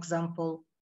really an example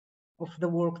of the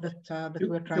work that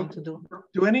we're trying to do.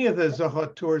 Do any of the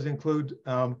Zochrot tours include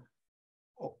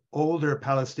older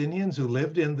Palestinians who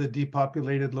lived in the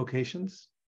depopulated locations?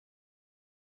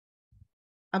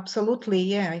 Absolutely,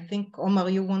 yeah. I think, Omar,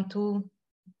 you want to?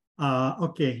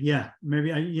 Okay, yeah, maybe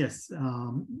yes.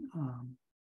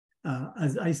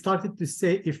 As I started to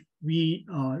say, if we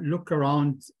look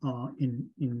around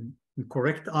in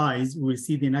correct eyes, we'll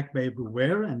see the Nakba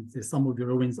everywhere, and some of the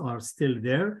ruins are still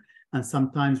there. And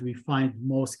sometimes we find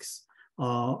mosques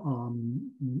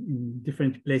in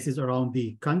different places around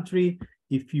the country.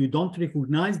 If you don't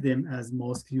recognize them as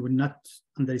mosques, you will not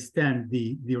understand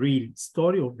the real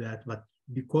story of that. But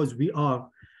because we are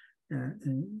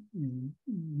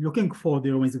looking for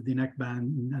the ruins of the Nakba,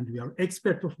 and we are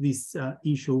expert of this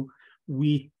issue,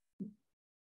 we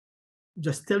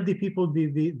just tell the people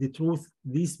the truth.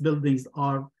 These buildings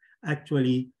are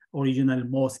actually original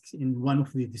mosques in one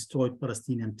of the destroyed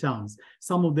Palestinian towns.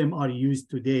 Some of them are used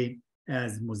today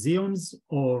as museums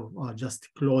or just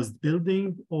closed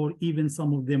building, or even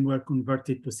some of them were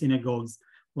converted to synagogues,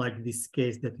 like this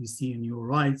case that you see on your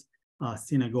right,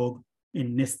 synagogue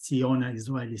in Nes Ziona,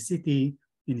 Israeli city,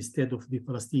 instead of the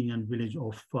Palestinian village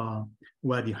of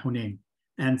Wadi Hunain.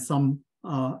 And some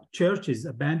churches,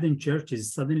 abandoned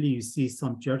churches. Suddenly you see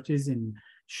some churches in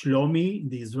Shlomi,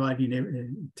 the Israeli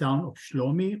town of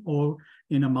Shlomi, or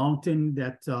in a mountain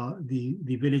that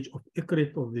the village of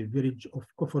Bueckert or the village of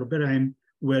Kufr Birahim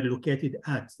were located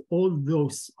at. All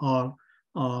those are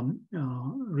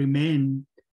remain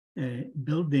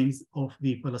buildings of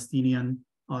the Palestinian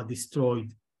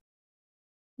destroyed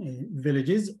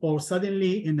villages. Or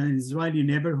suddenly in an Israeli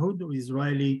neighborhood or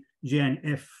Israeli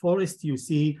JNF forest, you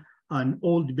see an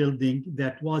old building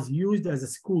that was used as a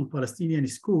school, Palestinian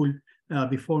school,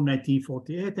 before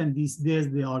 1948, and these days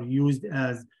they are used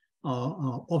as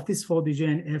office for the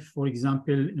JNF, for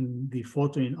example, in the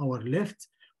photo in our left,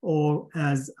 or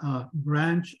as a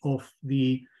branch of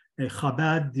the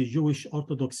Chabad, the Jewish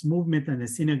Orthodox movement, and a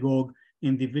synagogue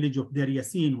in the village of Deir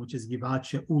Yassin, which is Givat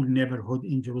Shaul neighborhood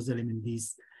in Jerusalem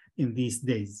in these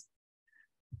days.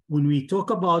 When we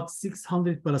talk about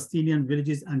 600 Palestinian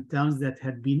villages and towns that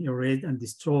had been erased and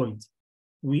destroyed,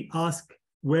 we ask,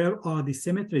 where are the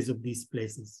cemeteries of these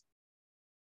places?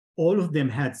 All of them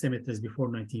had cemeteries before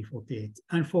 1948.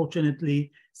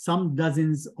 Unfortunately, some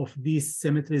dozens of these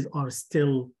cemeteries are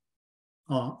still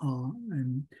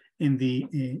in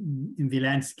the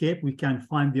landscape. We can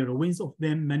find the ruins of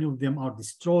them. Many of them are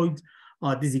destroyed,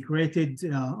 desecrated,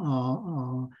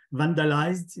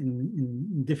 vandalized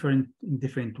in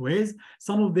different ways.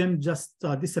 Some of them just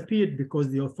disappeared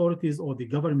because the authorities or the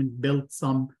government built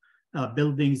some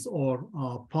buildings or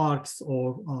parks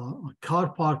or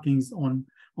car parkings on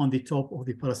the top of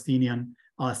the Palestinian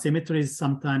cemeteries,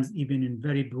 sometimes even in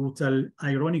very brutal,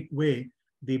 ironic way.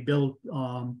 They built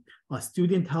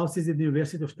student houses at the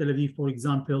University of Tel Aviv, for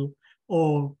example,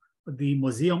 or the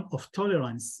Museum of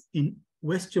Tolerance in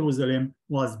West Jerusalem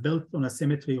was built on a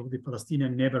cemetery of the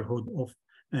Palestinian neighborhood of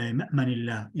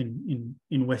Manila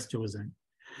in West Jerusalem.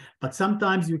 But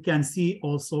sometimes you can see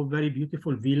also very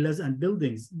beautiful villas and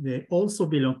buildings. They also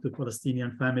belong to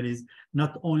Palestinian families,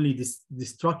 not only this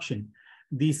destruction.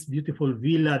 This beautiful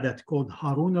villa that called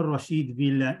Harun al-Rashid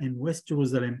Villa in West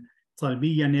Jerusalem,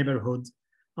 Talbiya neighborhood,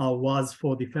 was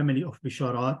for the family of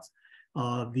Bisharat.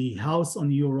 The house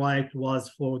on your right was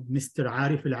for Mr.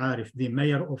 Arif al-Arif, the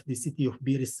mayor of the city of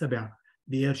Bir al-Saba,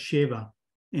 Be'er Sheva,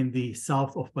 in the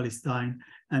south of Palestine.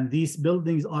 And these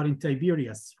buildings are in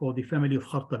Tiberias for the family of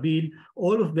Khartabil.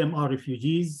 All of them are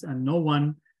refugees, and no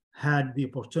one had the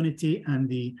opportunity and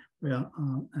the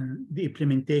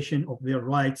implementation of their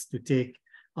rights to take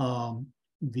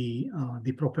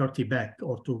the property back,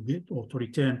 or to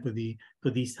return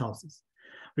to these houses.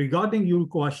 Regarding your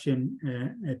question,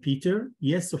 Peter,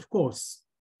 yes, of course.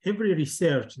 Every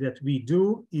research that we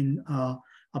do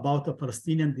about a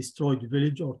Palestinian destroyed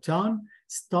village or town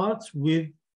starts with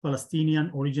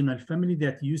Palestinian original family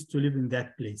that used to live in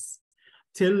that place.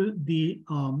 Till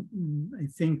I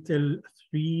think till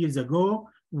 3 years ago,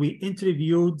 we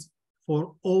interviewed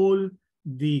for all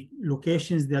the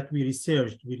locations that we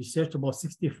researched. We researched about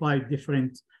 65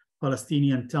 different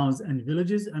Palestinian towns and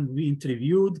villages, and we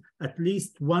interviewed at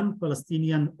least one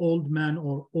Palestinian old man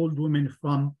or old woman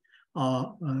from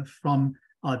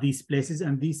these places.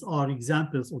 And these are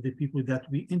examples of the people that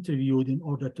we interviewed in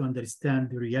order to understand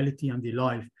the reality and the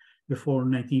life before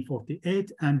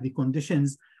 1948 and the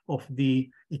conditions of the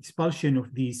expulsion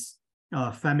of these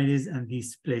families and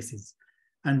these places.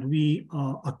 And we,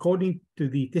 according to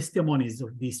the testimonies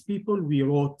of these people, we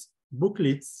wrote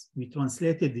booklets. We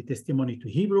translated the testimony to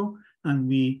Hebrew, and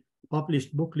we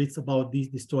published booklets about these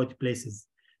destroyed places.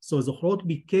 So Zochrot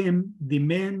became the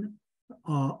main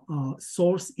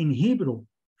source in Hebrew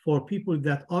for people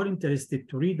that are interested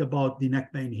to read about the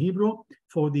Nakba in Hebrew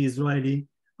for the Israeli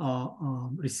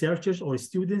researchers or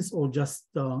students, or just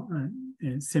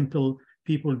simple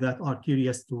people that are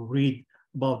curious to read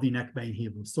about the Nakba in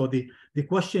Hebrew. So the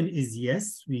question is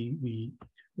yes, we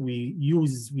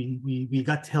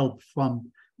got help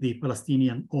from the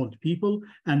Palestinian old people.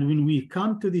 And when we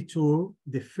come to the tour,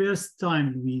 the first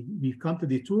time we come to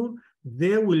the tour,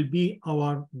 there will be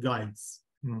our guides.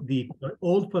 The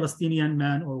old Palestinian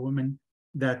man or woman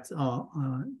that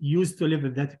used to live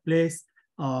at that place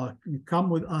come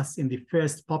with us in the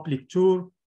first public tour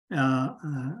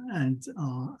and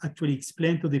actually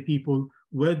explain to the people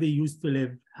where they used to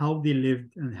live, how they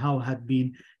lived, and how had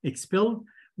been expelled.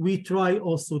 We try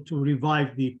also to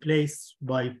revive the place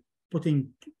by putting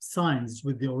signs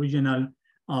with the original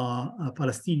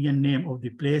Palestinian name of the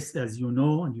place, as you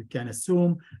know, and you can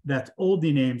assume that all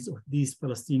the names of these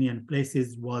Palestinian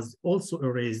places was also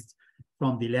erased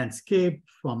from the landscape,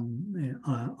 from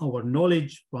our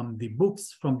knowledge, from the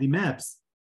books, from the maps.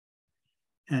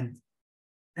 And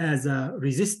as a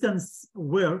resistance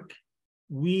work,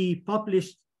 we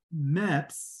published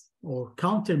maps or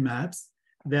counter maps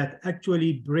that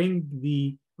actually bring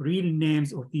the real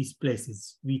names of these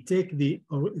places. We take the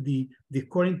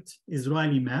current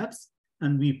Israeli maps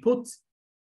and we put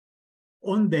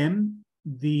on them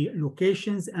the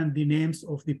locations and the names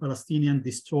of the Palestinian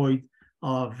destroyed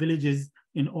villages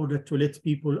in order to let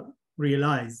people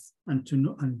realize and to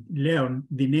know and learn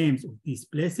the names of these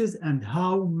places and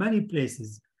how many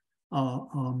places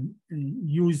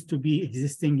used to be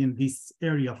existing in this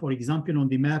area. For example, on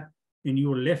the map in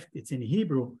your left, it's in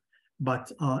Hebrew,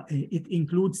 but it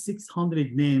includes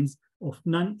 600 names of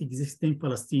non-existing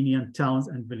Palestinian towns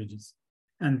and villages.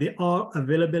 And they are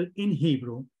available in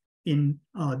Hebrew in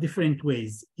different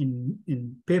ways,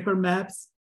 in paper maps,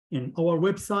 in our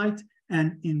website,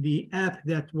 and in the app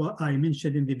that I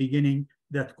mentioned in the beginning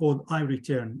that called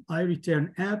iReturn.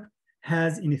 iReturn app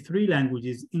has in 3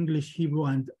 languages, English, Hebrew,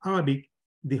 and Arabic,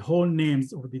 the whole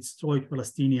names of the destroyed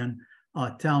Palestinian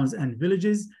towns and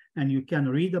villages, and you can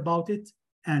read about it.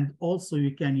 And also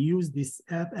you can use this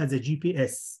app as a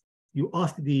GPS. You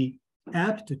ask the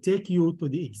app to take you to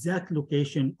the exact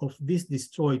location of this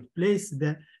destroyed place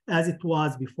that as it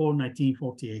was before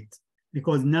 1948.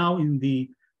 Because now in the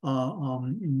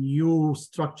new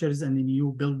structures and in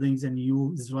new buildings and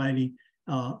new Israeli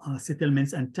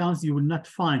settlements and towns, you will not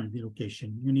find the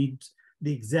location. You need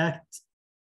the exact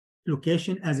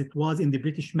location as it was in the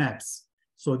British maps.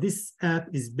 So this app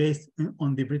is based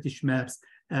on the British maps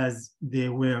as they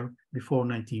were before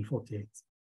 1948.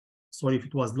 Sorry if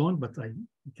it was long, but I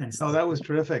can stop. Oh, that was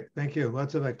terrific. Thank you.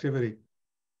 Lots of activity.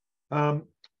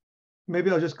 Maybe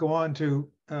I'll just go on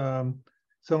to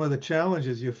some of the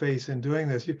challenges you face in doing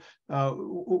this.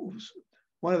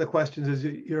 One of the questions is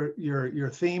your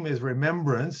theme is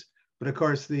remembrance, but of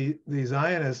course the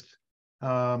Zionist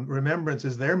remembrance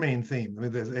is their main theme. I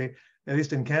mean, at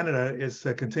least in Canada, it's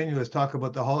a continuous talk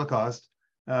about the Holocaust.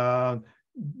 Do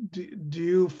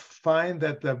you find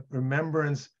that the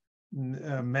remembrance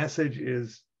message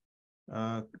is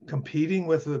competing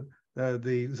with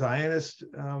the Zionist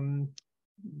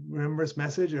remembrance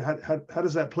message, or how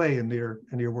does that play into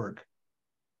your work?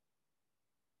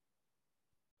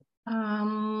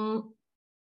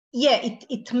 Yeah,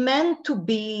 it meant to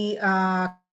be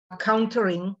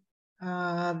countering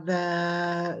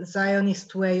the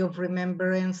Zionist way of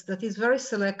remembrance that is very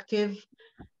selective,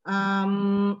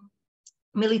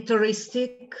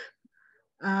 militaristic,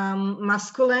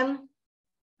 masculine.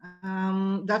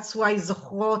 That's why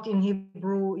Zochrot in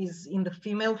Hebrew is in the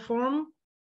female form,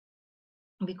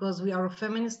 because we are a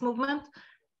feminist movement.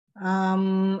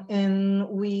 And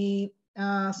we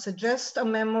suggest a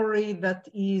memory that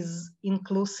is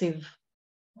inclusive.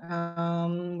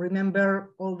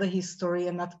 Remember all the history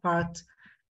and not part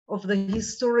of the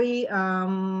history.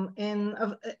 And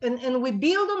we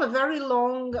build on a very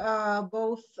long,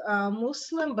 both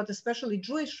Muslim, but especially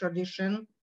Jewish tradition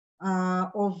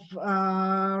of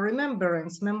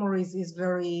remembrance. Memories is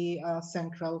very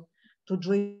central to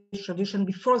Jewish tradition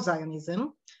before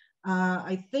Zionism.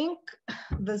 I think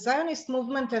the Zionist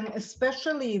movement, and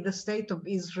especially the state of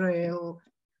Israel,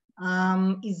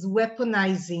 is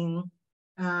weaponizing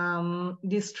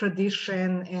this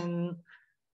tradition and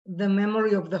the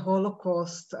memory of the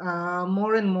Holocaust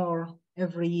more and more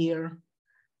every year,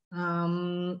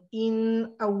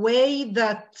 in a way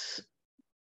that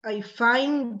I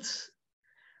find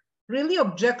really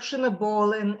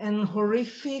objectionable and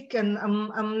horrific. And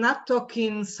I'm not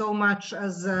talking so much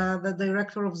as the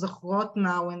director of Zochrot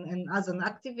now and as an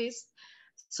activist,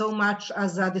 so much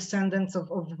as a descendant of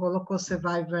Holocaust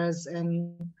survivors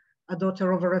and a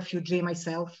daughter of a refugee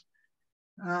myself.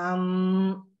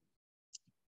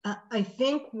 I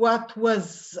think what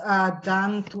was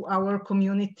done to our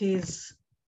communities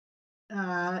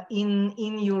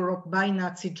in Europe by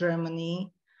Nazi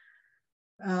Germany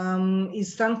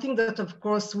is something that, of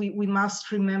course, we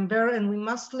must remember, and we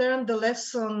must learn the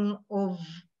lesson of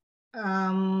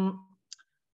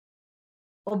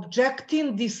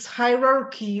objecting this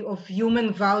hierarchy of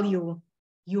human value,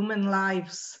 human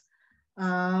lives,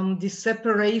 this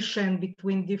separation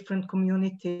between different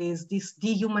communities, this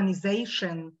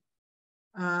dehumanization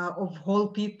of whole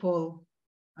people,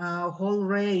 whole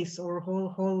race, or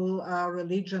whole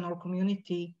religion or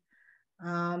community.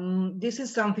 This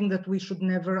is something that we should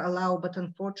never allow, but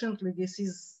unfortunately, this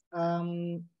is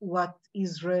what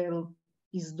Israel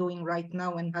is doing right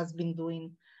now and has been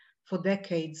doing for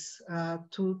decades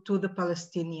to the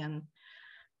Palestinians.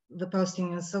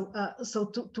 So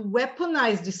to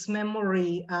weaponize this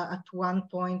memory at one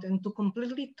point and to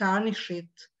completely tarnish it,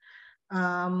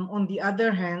 on the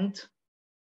other hand,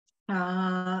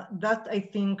 that I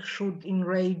think should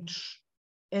enrage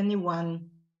anyone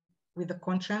with a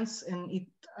conscience, and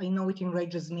I know it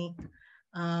enrages me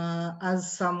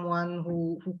as someone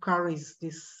who carries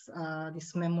this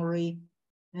memory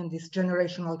and this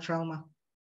generational trauma.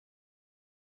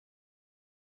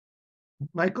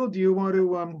 Michael, do you want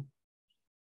to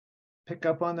pick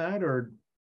up on that? Or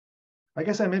I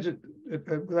guess I mentioned,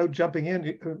 without jumping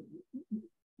in,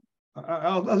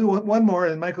 I'll do one more,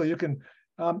 and Michael, you can.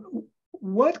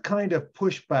 What kind of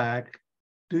pushback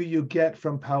do you get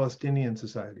from Palestinian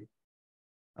society?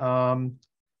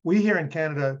 We here in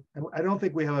Canada, I don't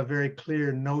think we have a very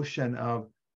clear notion of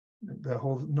the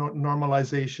whole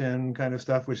normalization kind of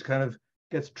stuff, which kind of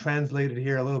gets translated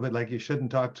here a little bit like you shouldn't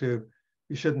talk to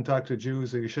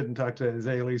Jews, or you shouldn't talk to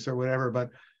Israelis or whatever. But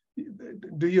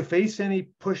do you face any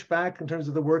pushback in terms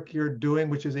of the work you're doing,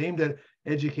 which is aimed at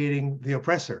educating the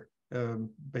oppressor,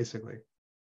 basically?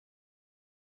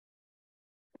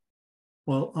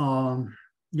 Well,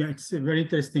 yeah, it's a very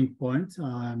interesting point.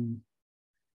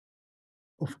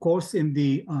 Of course, in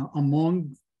the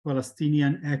among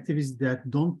Palestinian activists that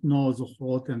don't know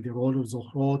Zochrot and the role of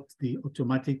Zochrot, the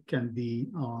automatic and the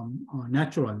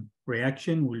natural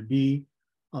reaction will be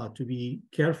to be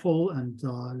careful and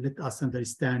let us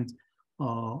understand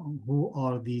who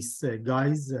are these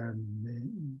guys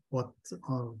and what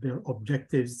are their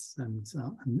objectives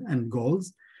and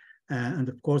goals. And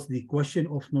of course, the question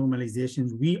of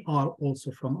normalization, we are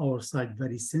also from our side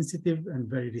very sensitive and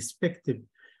very respectful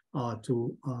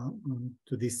to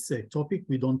this topic.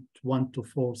 We don't want to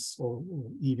force or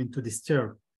even to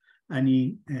disturb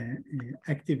any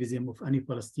activism of any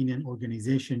Palestinian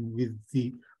organization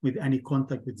with any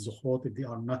contact with Zochrot if they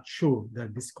are not sure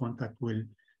that this contact will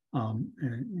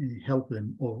help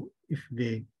them, or if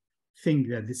they think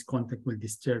that this contact will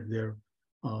disturb their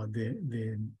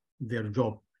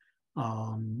job.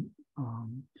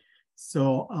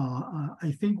 So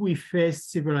I think we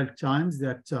faced several times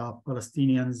that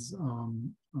Palestinians,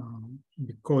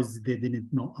 because they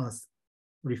didn't know us,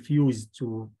 refused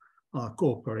to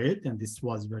cooperate, and this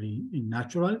was very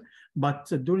natural. But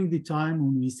during the time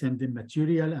when we sent them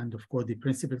material and of course the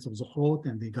principles of Zochrot,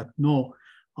 and they got to know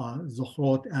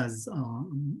Zochrot as,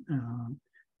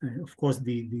 of course,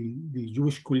 the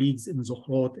Jewish colleagues in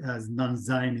Zochrot as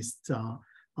non-Zionist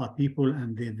people,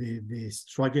 and they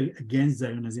struggle against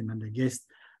Zionism and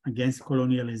against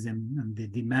colonialism, and they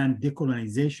demand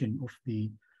decolonization of the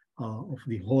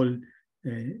whole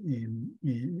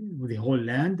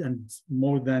land, and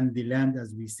more than the land,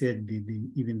 as we said,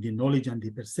 even the knowledge and the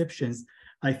perceptions.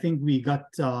 I think we got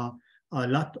a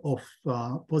lot of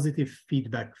positive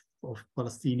feedback of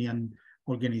Palestinian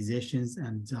organizations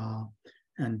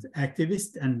and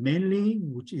activists, and mainly,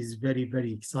 which is very,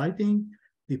 very exciting,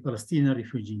 the Palestinian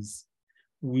refugees.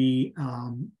 We,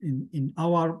 in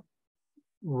our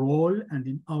role and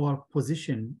in our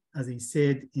position, as I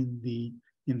said, in the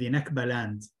Nakba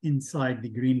land, inside the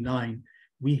Green Line,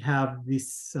 we have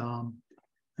this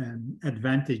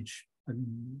advantage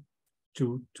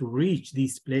to reach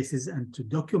these places and to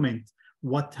document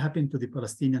what happened to the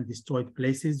Palestinian destroyed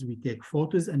places. We take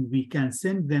photos and we can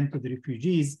send them to the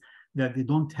refugees that they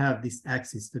don't have this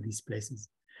access to these places.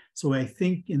 So I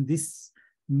think in this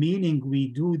meaning, we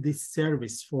do this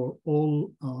service for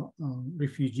all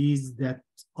refugees that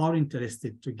are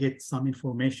interested to get some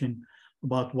information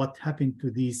about what happened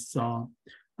to these, to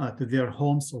their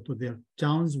homes or to their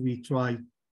towns. We try,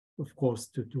 of course,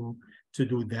 to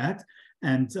do that.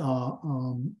 And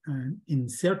in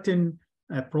certain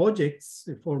projects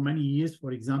for many years,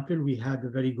 for example, we had a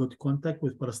very good contact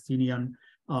with Palestinian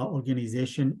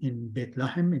organization in Beit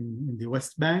Lahem in the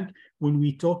West Bank, when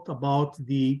we talked about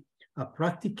the a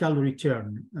practical return.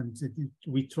 And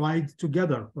we tried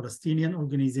together, Palestinian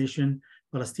organization,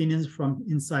 Palestinians from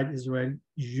inside Israel,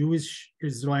 Jewish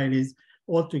Israelis,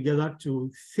 all together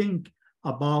to think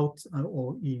about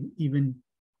or even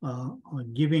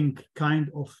giving kind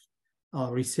of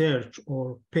research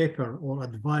or paper or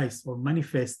advice or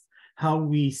manifest how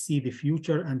we see the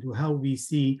future and how we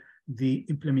see the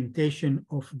implementation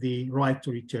of the right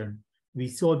to return. We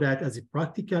saw that as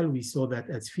practical, we saw that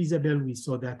as feasible, we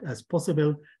saw that as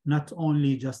possible, not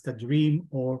only just a dream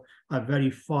or a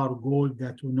very far goal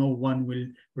that no one will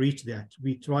reach that.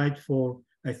 We tried for,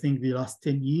 I think, the last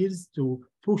 10 years to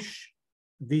push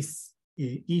this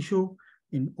issue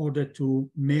in order to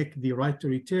make the right to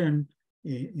return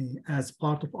as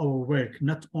part of our work,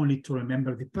 not only to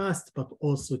remember the past, but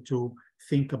also to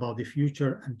think about the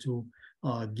future and to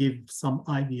give some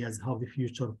ideas how the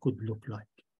future could look like.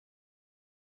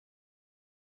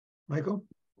 Michael?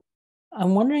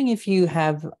 I'm wondering if you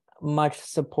have much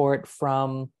support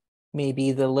from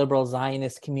maybe the liberal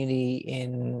Zionist community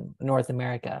in North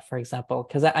America, for example,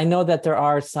 because I know that there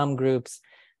are some groups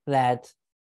that,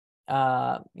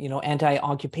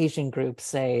 anti-occupation groups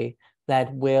say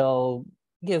that will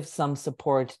give some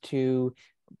support to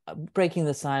breaking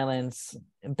the silence.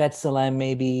 B'Tselem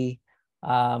maybe,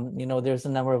 there's a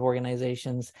number of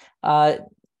organizations.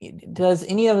 Does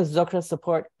any of the Zochrot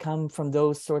support come from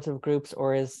those sorts of groups,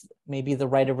 or is maybe the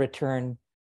right of return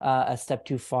a step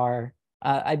too far?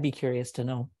 I'd be curious to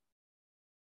know.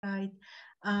 Right.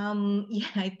 Yeah,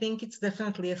 I think it's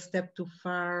definitely a step too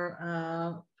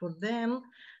far for them.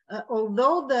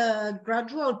 Although the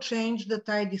gradual change that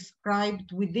I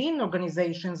described within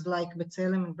organizations like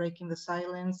B'Tselem and Breaking the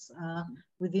Silence,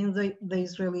 within the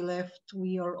Israeli left,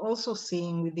 we are also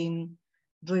seeing within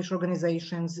Jewish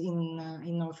organizations in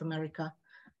North America.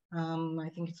 I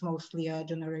think it's mostly a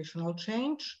generational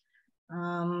change.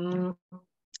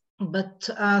 But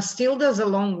still there's a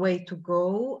long way to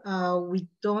go. We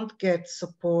don't get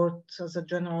support as a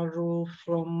general rule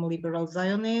from liberal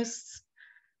Zionists,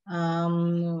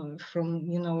 from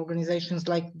organizations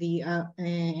like the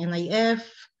NIF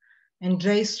and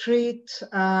J Street.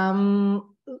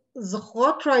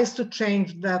 Zochrot tries to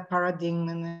change the paradigm,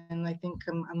 and I think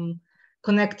I'm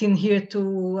connecting here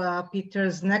to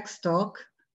Peter's next talk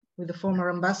with the former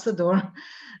ambassador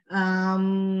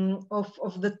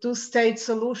of the two-state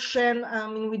solution. I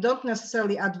mean, we don't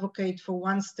necessarily advocate for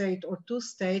one state or two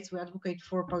states. We advocate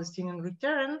for Palestinian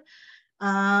return,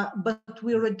 but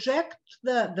we reject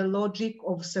the logic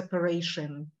of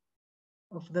separation,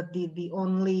 of that the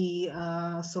only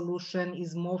solution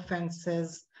is more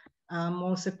fences,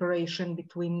 more separation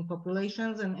between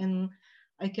populations. And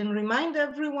I can remind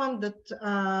everyone that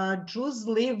Jews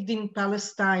lived in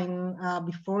Palestine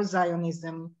before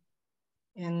Zionism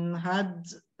and had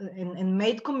and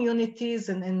made communities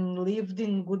and lived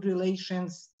in good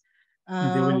relations.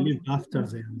 And they will live after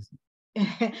Zionism.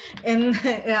 And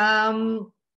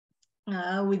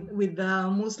with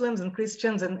Muslims and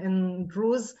Christians and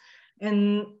Druze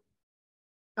and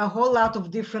a whole lot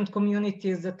of different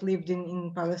communities that lived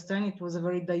in Palestine. It was a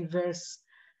very diverse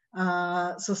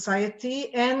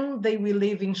society, and they will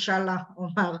live, inshallah,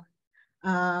 Umar.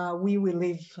 We will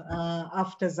live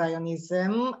after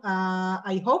Zionism.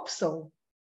 I hope so.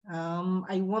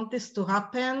 I want this to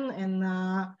happen,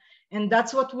 and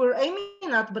that's what we're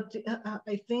aiming at. But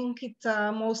I think it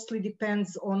mostly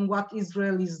depends on what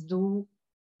Israelis do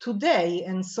today.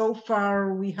 And so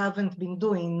far, we haven't been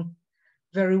doing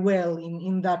very well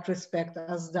in that respect,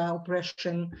 as the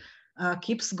oppression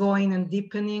keeps going and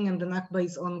deepening, and the Nakba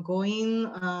is ongoing.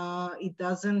 It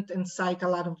doesn't incite a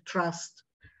lot of trust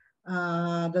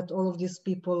that all of these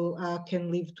people can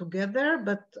live together.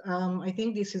 But I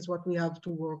think this is what we have to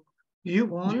work on. Do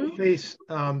you face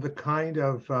the kind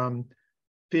of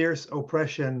fierce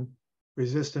oppression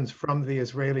resistance from the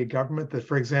Israeli government that,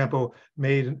 for example,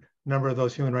 made a number of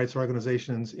those human rights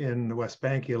organizations in the West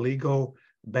Bank illegal,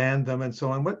 banned them, and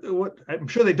so on? What I'm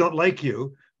sure they don't like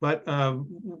you, but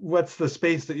what's the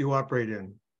space that you operate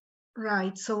in?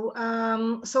 Right. So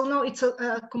no, it's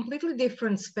a completely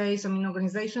different space. I mean,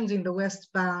 organizations in the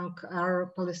West Bank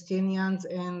are Palestinians,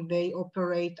 and they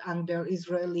operate under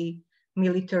Israeli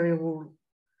military rule.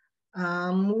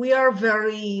 We are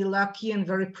very lucky and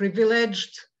very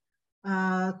privileged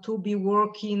to be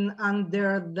working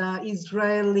under the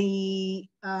Israeli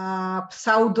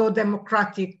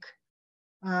pseudo-democratic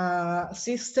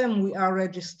system. We are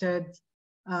registered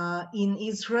in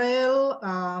Israel.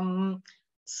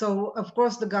 So of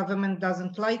course the government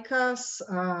doesn't like us.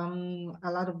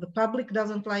 A lot of the public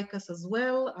doesn't like us as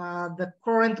well. The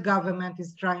current government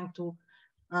is trying to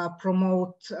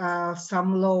promote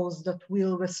some laws that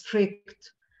will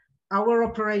restrict our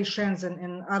operations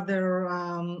and other,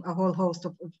 a whole host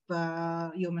of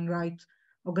human rights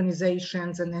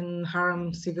organizations, and then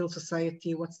harm civil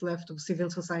society, what's left of civil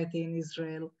society in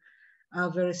Israel,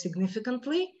 very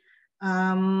significantly.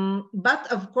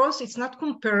 But of course, it's not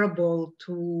comparable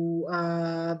to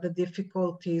the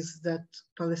difficulties that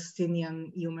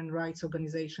Palestinian human rights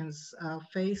organizations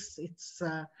face. It's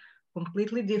a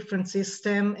completely different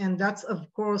system, and that,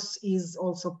 of course, is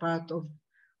also part of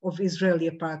Israeli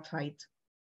apartheid.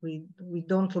 We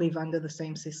don't live under the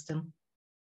same system.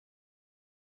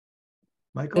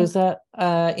 Michael? There's a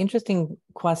interesting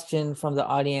question from the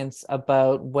audience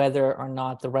about whether or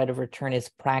not the right of return is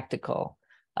practical.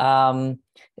 I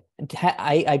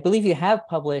believe you have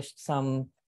published some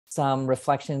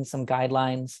reflections, some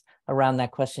guidelines around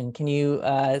that question. Can you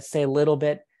say a little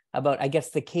bit about, I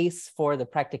guess, the case for the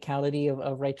practicality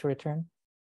of right to return?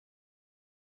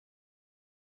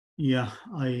 Yeah,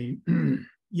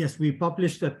 yes, we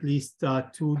published at least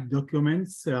 2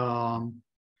 documents.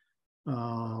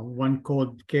 One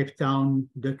called Cape Town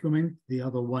document, the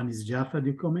other one is Jaffa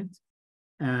document,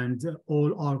 and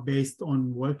all are based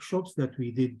on workshops that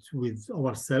we did with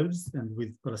ourselves and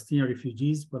with Palestinian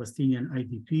refugees, Palestinian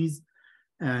IDPs,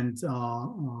 and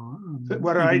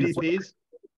what are IDPs?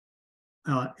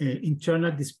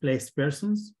 Internal displaced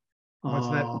persons.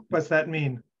 What's that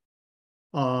mean?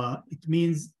 It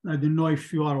means, I don't know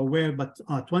if you are aware, but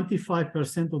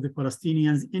 25% of the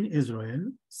Palestinians in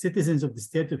Israel, citizens of the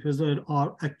state of Israel,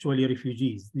 are actually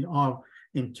refugees. They are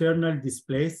internal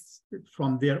displaced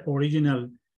from their original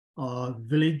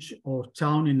village or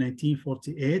town in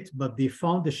 1948, but they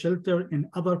found a shelter in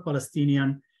other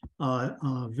Palestinian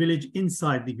village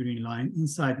inside the Green Line,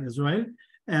 inside Israel.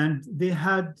 And they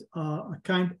had a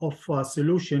kind of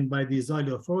solution by the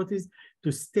Israeli authorities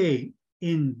to stay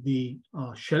in the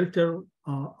shelter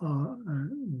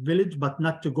village, but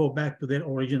not to go back to their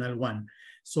original one.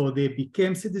 So they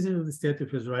became citizens of the state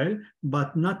of Israel,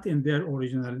 but not in their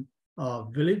original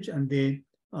village, and they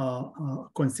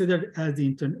considered as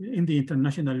in the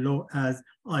international law as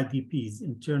IDPs,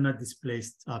 internal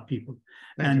displaced people.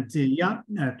 And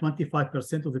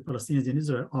 25% of the Palestinians in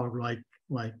Israel are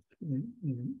like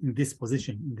in this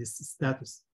position, in this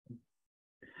status.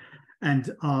 And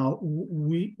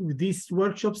these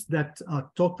workshops that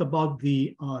talked about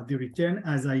the return,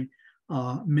 as I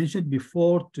mentioned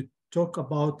before, to talk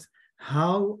about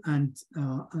how and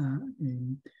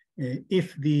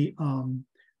if the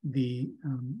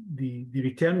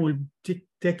return will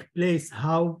take place,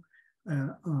 how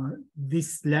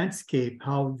this landscape,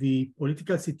 how the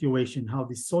political situation, how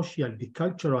the social, the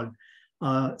cultural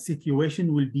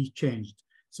situation will be changed.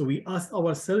 So we asked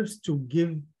ourselves to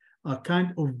give a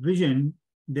kind of vision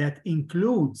that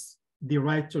includes the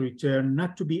right to return,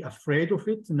 not to be afraid of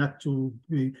it, not to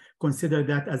consider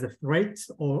that as a threat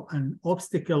or an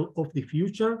obstacle of the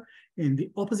future. In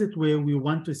the opposite way, we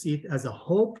want to see it as a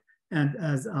hope and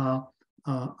as a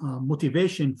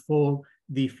motivation for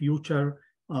the future,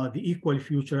 the equal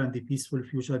future and the peaceful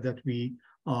future that we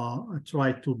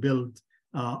try to build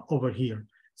over here.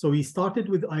 So we started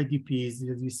with IDPs.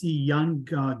 As you see, young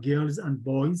girls and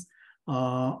boys,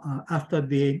 after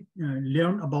they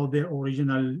learn about their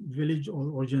original village or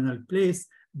original place,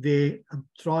 they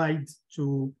tried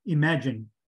to imagine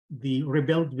the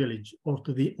rebuilt village or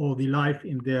the life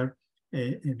in their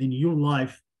the new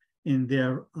life in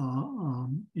their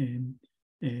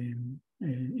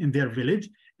village,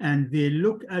 and they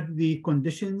look at the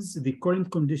conditions, the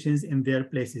current conditions in their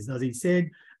places. As I said,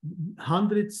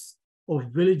 hundreds of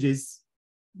villages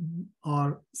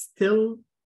are still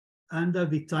under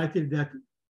the title that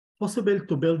possible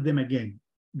to build them again,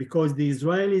 because the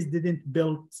Israelis didn't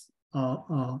build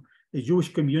a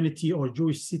Jewish community or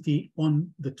Jewish city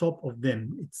on the top of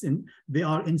them. They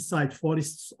are inside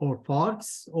forests or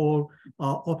parks or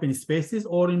open spaces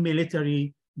or in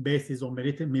military bases or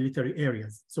military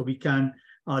areas. So we can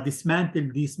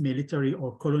dismantle these military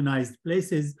or colonized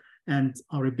places and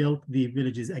rebuild the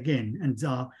villages again. And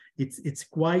it's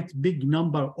quite big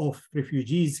number of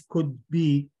refugees could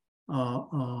be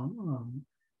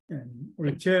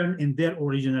return in their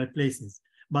original places.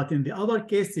 But in the other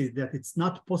cases that it's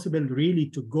not possible really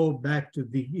to go back to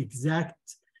the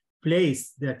exact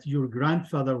place that your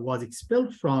grandfather was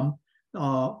expelled from,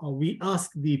 we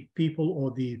asked the people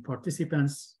or the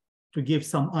participants to give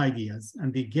some ideas,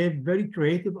 and they gave very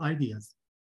creative ideas,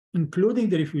 including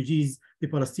the refugees, the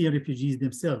Palestinian refugees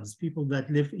themselves, people that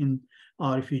live in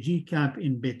a refugee camp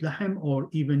in Bethlehem or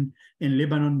even in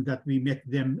Lebanon that we met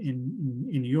them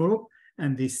in Europe.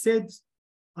 And they said,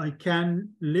 I can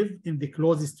live in the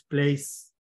closest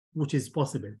place which is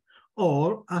possible.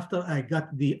 Or after I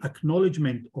got the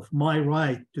acknowledgement of my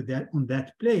right to that on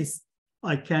that place,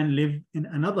 I can live in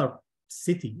another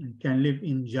city and can live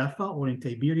in Jaffa or in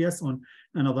Tiberias on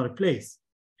another place.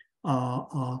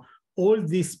 All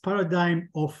this paradigm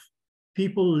of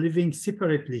people living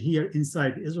separately here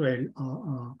inside Israel,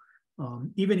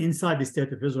 even inside the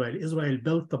state of Israel, Israel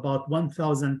built about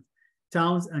 1,000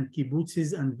 towns and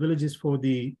kibbutzes and villages for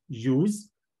the Jews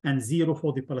and 0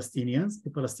 for the Palestinians. The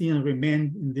Palestinians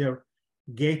remained in their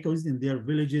ghettos, in their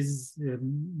villages,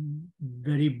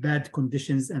 very bad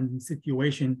conditions and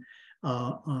situation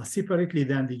separately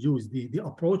than the Jews. The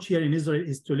approach here in Israel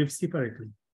is to live separately.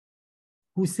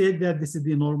 Who said that this is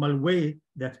the normal way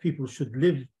that people should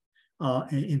live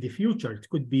in the future? It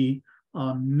could be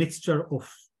a mixture of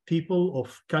people,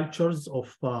 of cultures,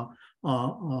 of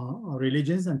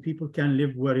religions, and people can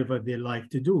live wherever they like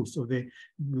to do. So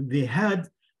they had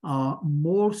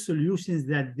more solutions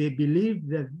that they believed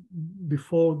that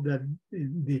before that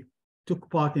they took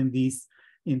part in these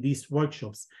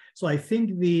workshops. So I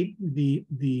think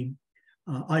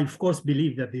I of course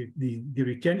believe that the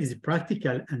return is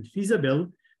practical and feasible,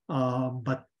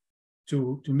 but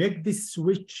to make this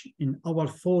switch in our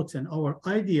thoughts and our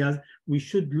ideas, we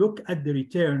should look at the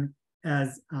return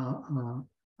as a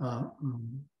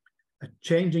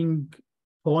changing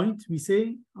point, we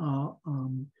say,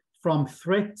 from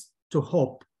threat to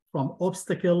hope, from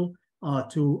obstacle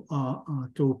to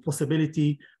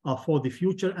possibility for the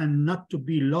future, and not to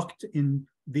be locked in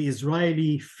the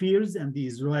Israeli fears and the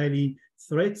Israeli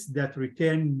threats that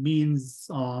return means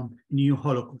new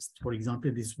Holocaust. For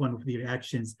example, this is one of the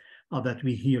reactions that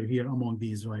we hear here among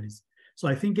the Israelis. So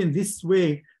I think in this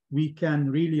way, we can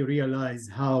really realize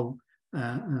how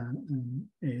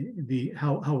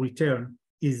return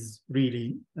is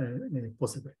really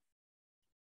possible.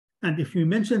 And if you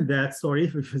mentioned that, sorry,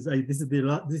 because this is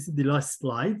the last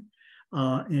slide.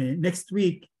 Next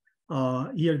week,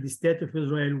 here the State of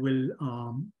Israel will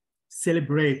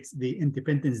celebrate the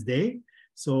Independence Day.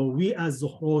 So we as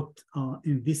Zochrot,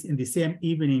 in the same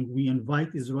evening, we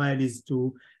invite Israelis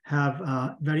to have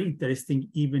a very interesting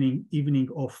evening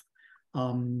of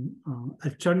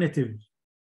alternative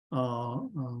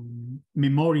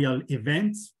memorial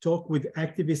events, talk with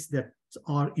activists that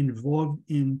are involved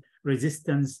in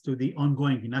resistance to the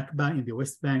ongoing Nakba in the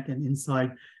West Bank and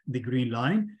inside the Green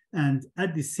Line. And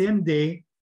at the same day,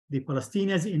 the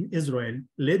Palestinians in Israel,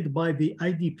 led by the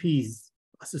IDPs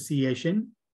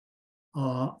Association,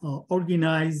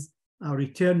 organize a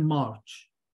return march,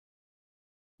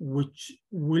 which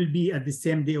will be at the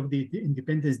same day of the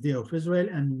Independence Day of Israel.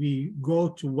 And we go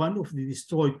to one of the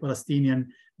destroyed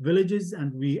Palestinian villages,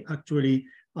 and we actually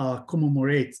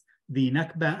commemorate the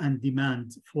Nakba and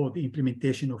demand for the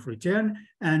implementation of return.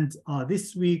 And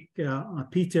this week,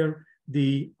 Peter,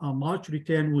 the March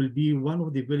return will be one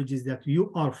of the villages that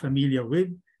you are familiar with,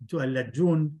 to Al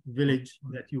Lajun village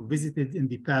that you visited in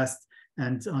the past.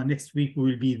 And next week we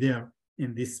will be there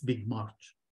in this big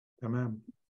march. Amen.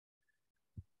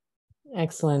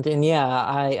 Excellent. And yeah,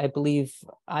 I believe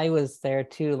I was there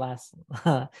too last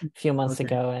few months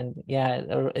ago. And yeah,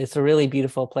 it's a really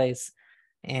beautiful place.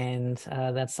 And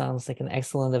that sounds like an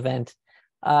excellent event.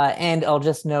 And I'll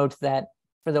just note that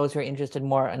for those who are interested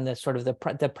more in the sort of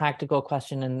the practical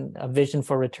question and a vision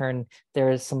for return, there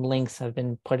is some links have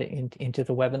been put into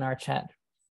the webinar chat.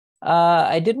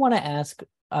 I did want to ask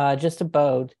just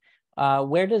about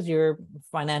where does your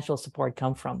financial support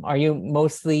come from? Are you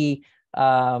mostly,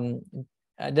 does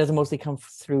it mostly come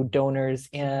through donors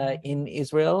in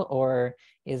Israel, or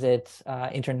is it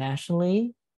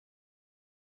internationally?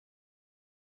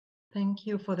 Thank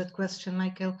you for that question,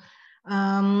 Michael.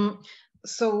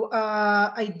 So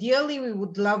ideally, we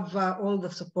would love all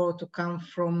the support to come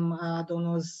from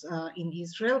donors in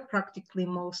Israel. Practically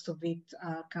most of it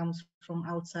comes from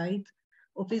outside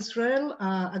of Israel.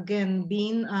 Again,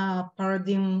 being a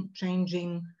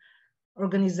paradigm-changing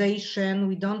organization,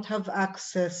 we don't have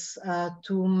access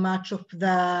to much of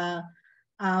the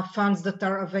funds that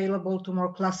are available to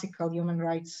more classical human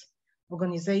rights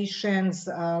organizations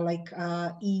like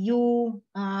EU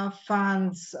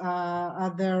funds,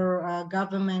 other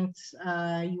government,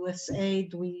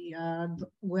 USAID.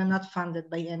 We're not funded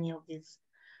by any of these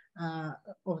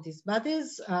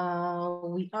bodies.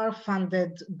 We are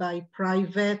funded by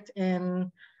private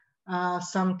and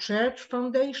some church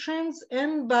foundations,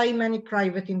 and by many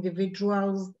private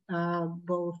individuals,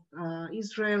 both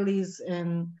Israelis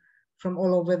and from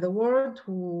all over the world,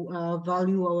 who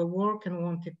value our work and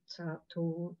want it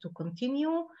to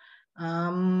continue.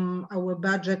 Our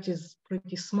budget is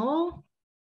pretty small.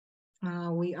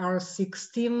 We are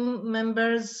 16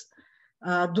 members,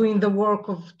 doing the work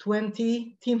of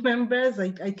 20 team members.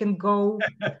 I can go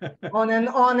on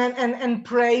and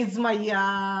praise my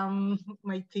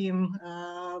my team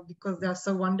because they are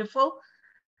so wonderful.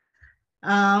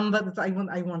 But I won't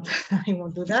I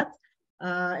won't do that.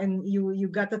 And you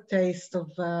got a taste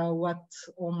of what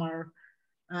Omar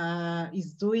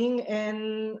is doing.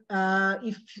 And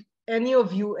if any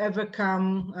of you ever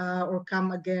come or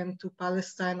come again to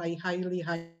Palestine, I highly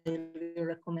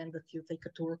recommend that you take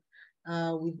a tour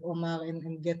with Omar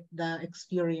and get the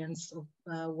experience of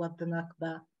what the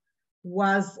Nakba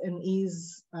was and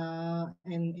is,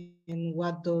 and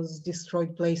what those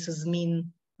destroyed places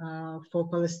mean for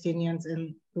Palestinians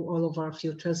and to all of our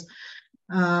futures.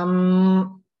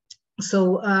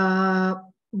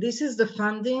 This is the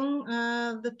funding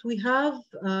that we have.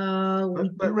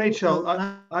 But Rachel,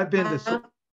 I've been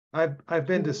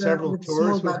to several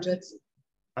tours with budgets.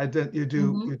 You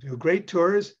do great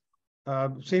tours.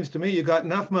 Seems to me you got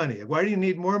enough money. Why do you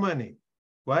need more money?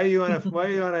 Why are you on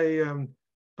a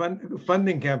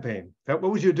funding campaign? What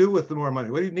would you do with the more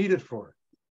money? What do you need it for?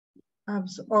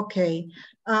 Okay,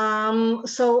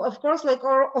 so of course, like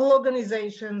all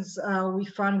organizations, we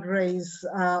fundraise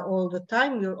all the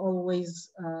time. We're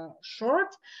always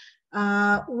short.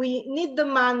 We need the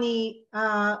money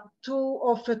to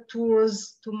offer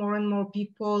tours to more and more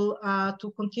people,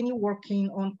 to continue working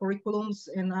on curriculums.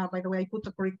 And by the way, I put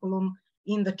a curriculum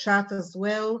in the chat as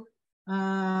well.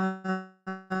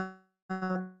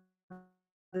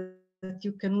 That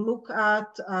you can look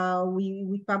at.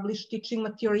 We publish teaching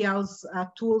materials,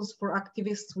 tools for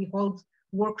activists. We hold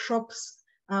workshops.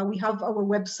 We have our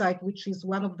website, which is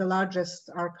one of the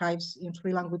largest archives in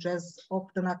 3 languages of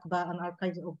the Nakba and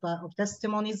archives of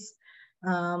testimonies.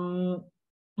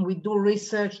 We do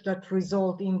research that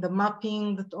result in the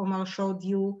mapping that Omar showed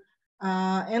you,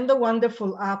 and the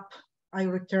wonderful app, I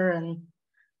Return.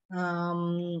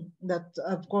 That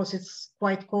of course it's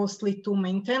quite costly to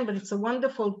maintain, but it's a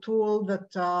wonderful tool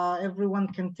that everyone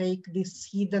can take this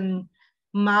hidden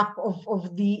map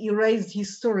of the erased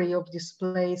history of this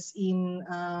place in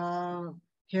her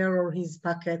or his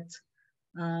packet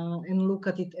and look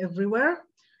at it everywhere.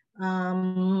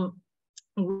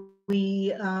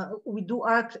 We do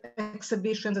art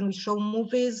exhibitions and we show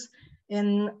movies,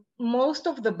 and most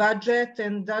of the budget,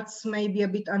 and that's maybe a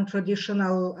bit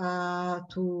untraditional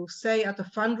to say at a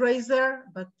fundraiser,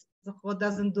 but Zochrot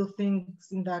doesn't do things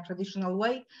in the traditional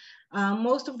way.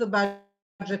 Most of the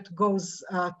budget goes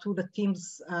to the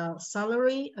team's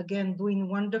salary, again, doing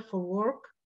wonderful work.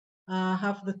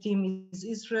 Half the team is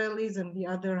Israelis and the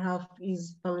other half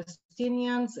is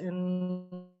Palestinians, and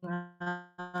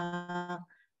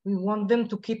we want them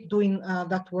to keep doing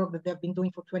that work that they've been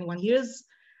doing for 21 years.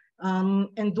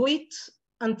 And do it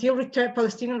until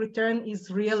Palestinian return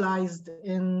is realized,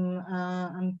 and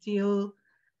until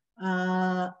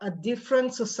a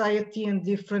different society and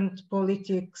different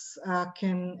politics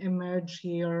can emerge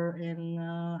here. And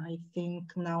I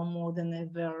think now more than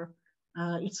ever,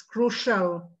 it's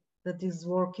crucial that this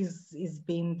work is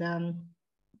being done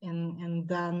and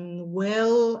done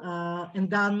well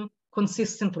and done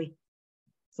consistently.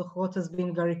 Zochrot has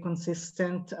been very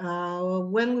consistent.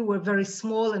 When we were very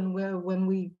small and when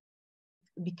we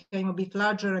became a bit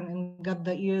larger and got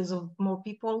the ears of more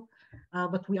people,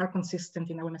 but we are consistent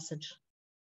in our message.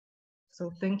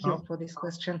 So thank you for this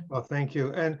question. Well, thank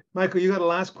you. And Michael, you got a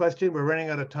last question? We're running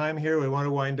out of time here. We want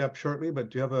to wind up shortly, but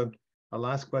do you have a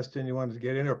last question you wanted to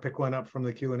get in, or pick one up from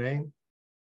the Q&A?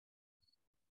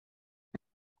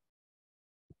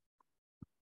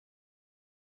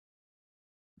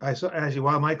 I saw, actually,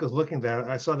 while Michael's looking there,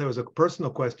 I saw there was a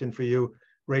personal question for you,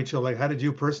 Rachel. Like, how did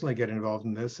you personally get involved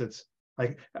in this? It's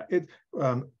like,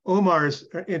 Umar's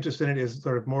interest in it is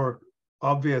sort of more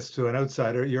obvious to an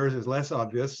outsider. Yours is less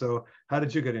obvious. So how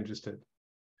did you get interested?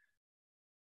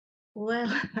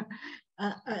 Well,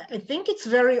 I think it's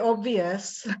very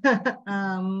obvious,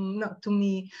 not to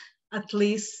me at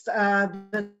least,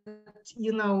 that,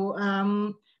 you know,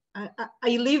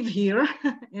 I live here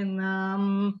and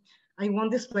I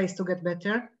want this place to get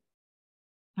better.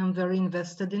 I'm very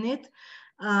invested in it.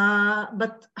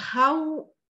 But how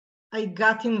I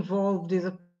got involved is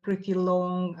a pretty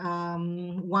long,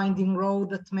 winding road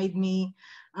that made me,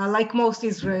 like most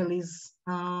Israelis,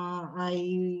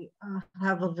 I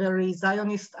have a very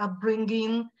Zionist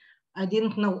upbringing. I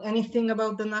didn't know anything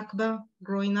about the Nakba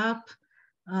growing up.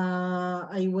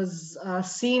 I was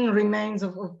seeing remains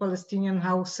of Palestinian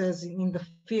houses in the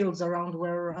fields around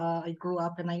where I grew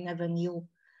up, and I never knew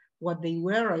what they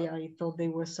were. I thought they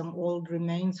were some old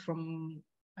remains from,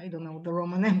 I don't know, the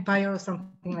Roman Empire or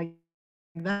something like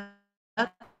that.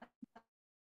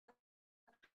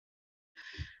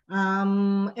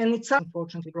 And it's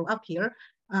unfortunately grow up here.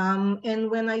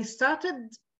 And when I started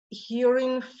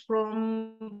hearing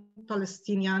from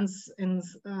Palestinians, and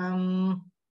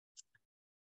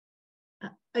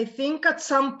I think at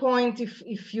some point,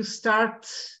 if you start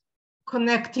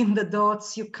connecting the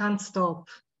dots, you can't stop.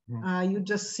 You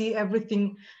just see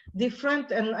everything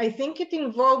different. And I think it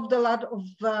involved a lot of,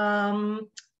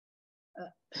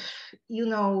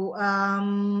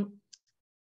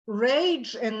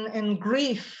 rage and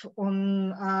grief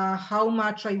on how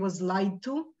much I was lied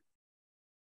to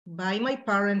by my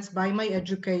parents, by my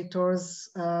educators,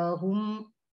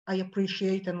 whom I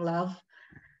appreciate and love.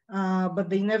 But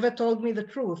they never told me the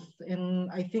truth. And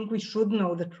I think we should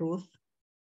know the truth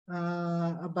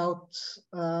about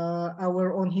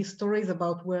our own histories,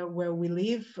 about where we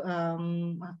live.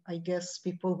 I guess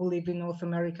people who live in North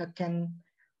America can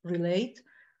relate.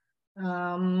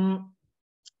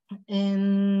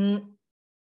 And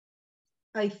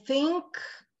I think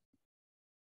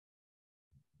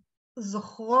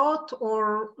Zochrot,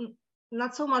 or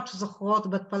not so much Zochrot,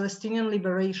 but Palestinian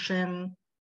liberation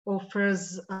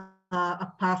offers a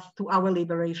path to our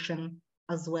liberation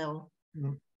as well.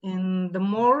 And the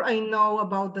more I know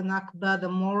about the Nakba, the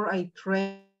more I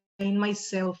train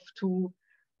myself to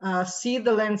see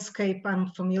the landscape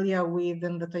I'm familiar with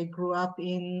and that I grew up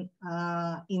in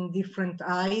different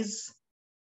eyes,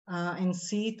 and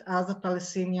see it as a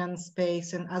Palestinian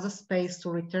space and as a space to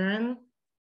return.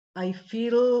 I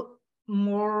feel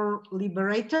more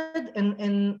liberated,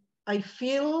 and I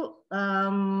feel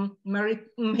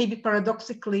maybe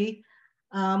paradoxically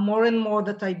more and more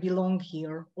that I belong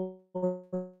here,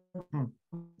 or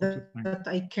that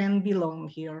I can belong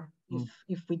here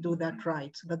if we do that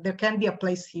right. That there can be a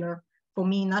place here for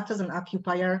me, not as an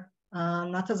occupier,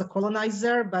 not as a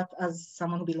colonizer, but as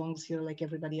someone who belongs here like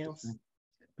everybody else.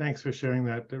 Thanks for sharing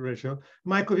that, Rachel.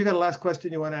 Michael, have you got a last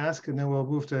question you want to ask, and then we'll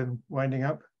move to winding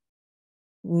up?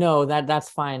 No, that's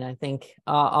fine. I think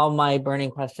all my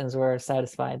burning questions were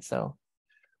satisfied. So,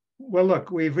 well, look,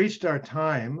 we've reached our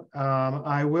time.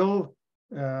 I will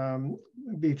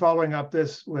be following up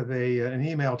this with an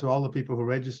email to all the people who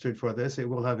registered for this. It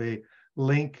will have a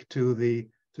link to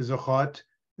Zochrot,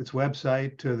 its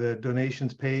website, to the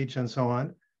donations page, and so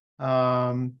on.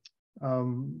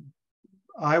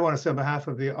 I want to say on behalf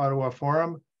of the Ottawa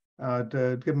Forum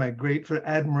to give my great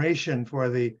admiration for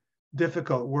the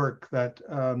difficult work that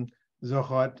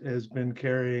Zochrot has been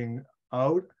carrying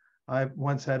out. I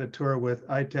once had a tour with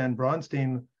Eitan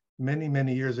Bronstein many,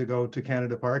 many years ago to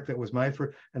Canada Park. That was my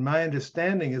first, and my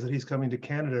understanding is that he's coming to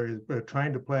Canada. He's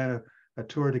trying to plan a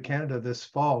tour to Canada this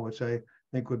fall, which I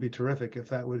think would be terrific if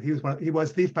that would. He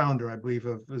was the founder, I believe,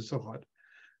 of Zochrot.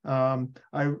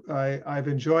 I've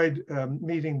enjoyed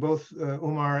meeting both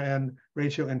Umar and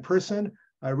Rachel in person.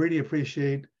 I really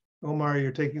appreciate, Umar,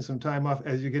 you're taking some time off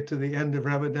as you get to the end of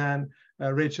Ramadan.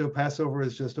 Rachel, Passover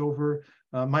is just over.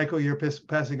 Michael, you're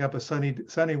passing up a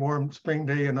sunny, warm spring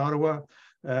day in Ottawa,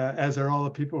 as are all the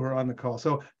people who are on the call.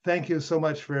 So thank you so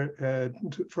much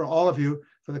for all of you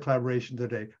for the collaboration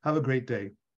today. Have a great day.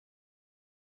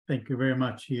 Thank you very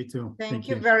much. You too. Thank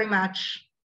you very much.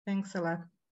 Thanks a lot.